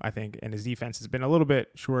 I think, and his defense has been a little bit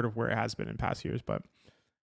short of where it has been in past years. But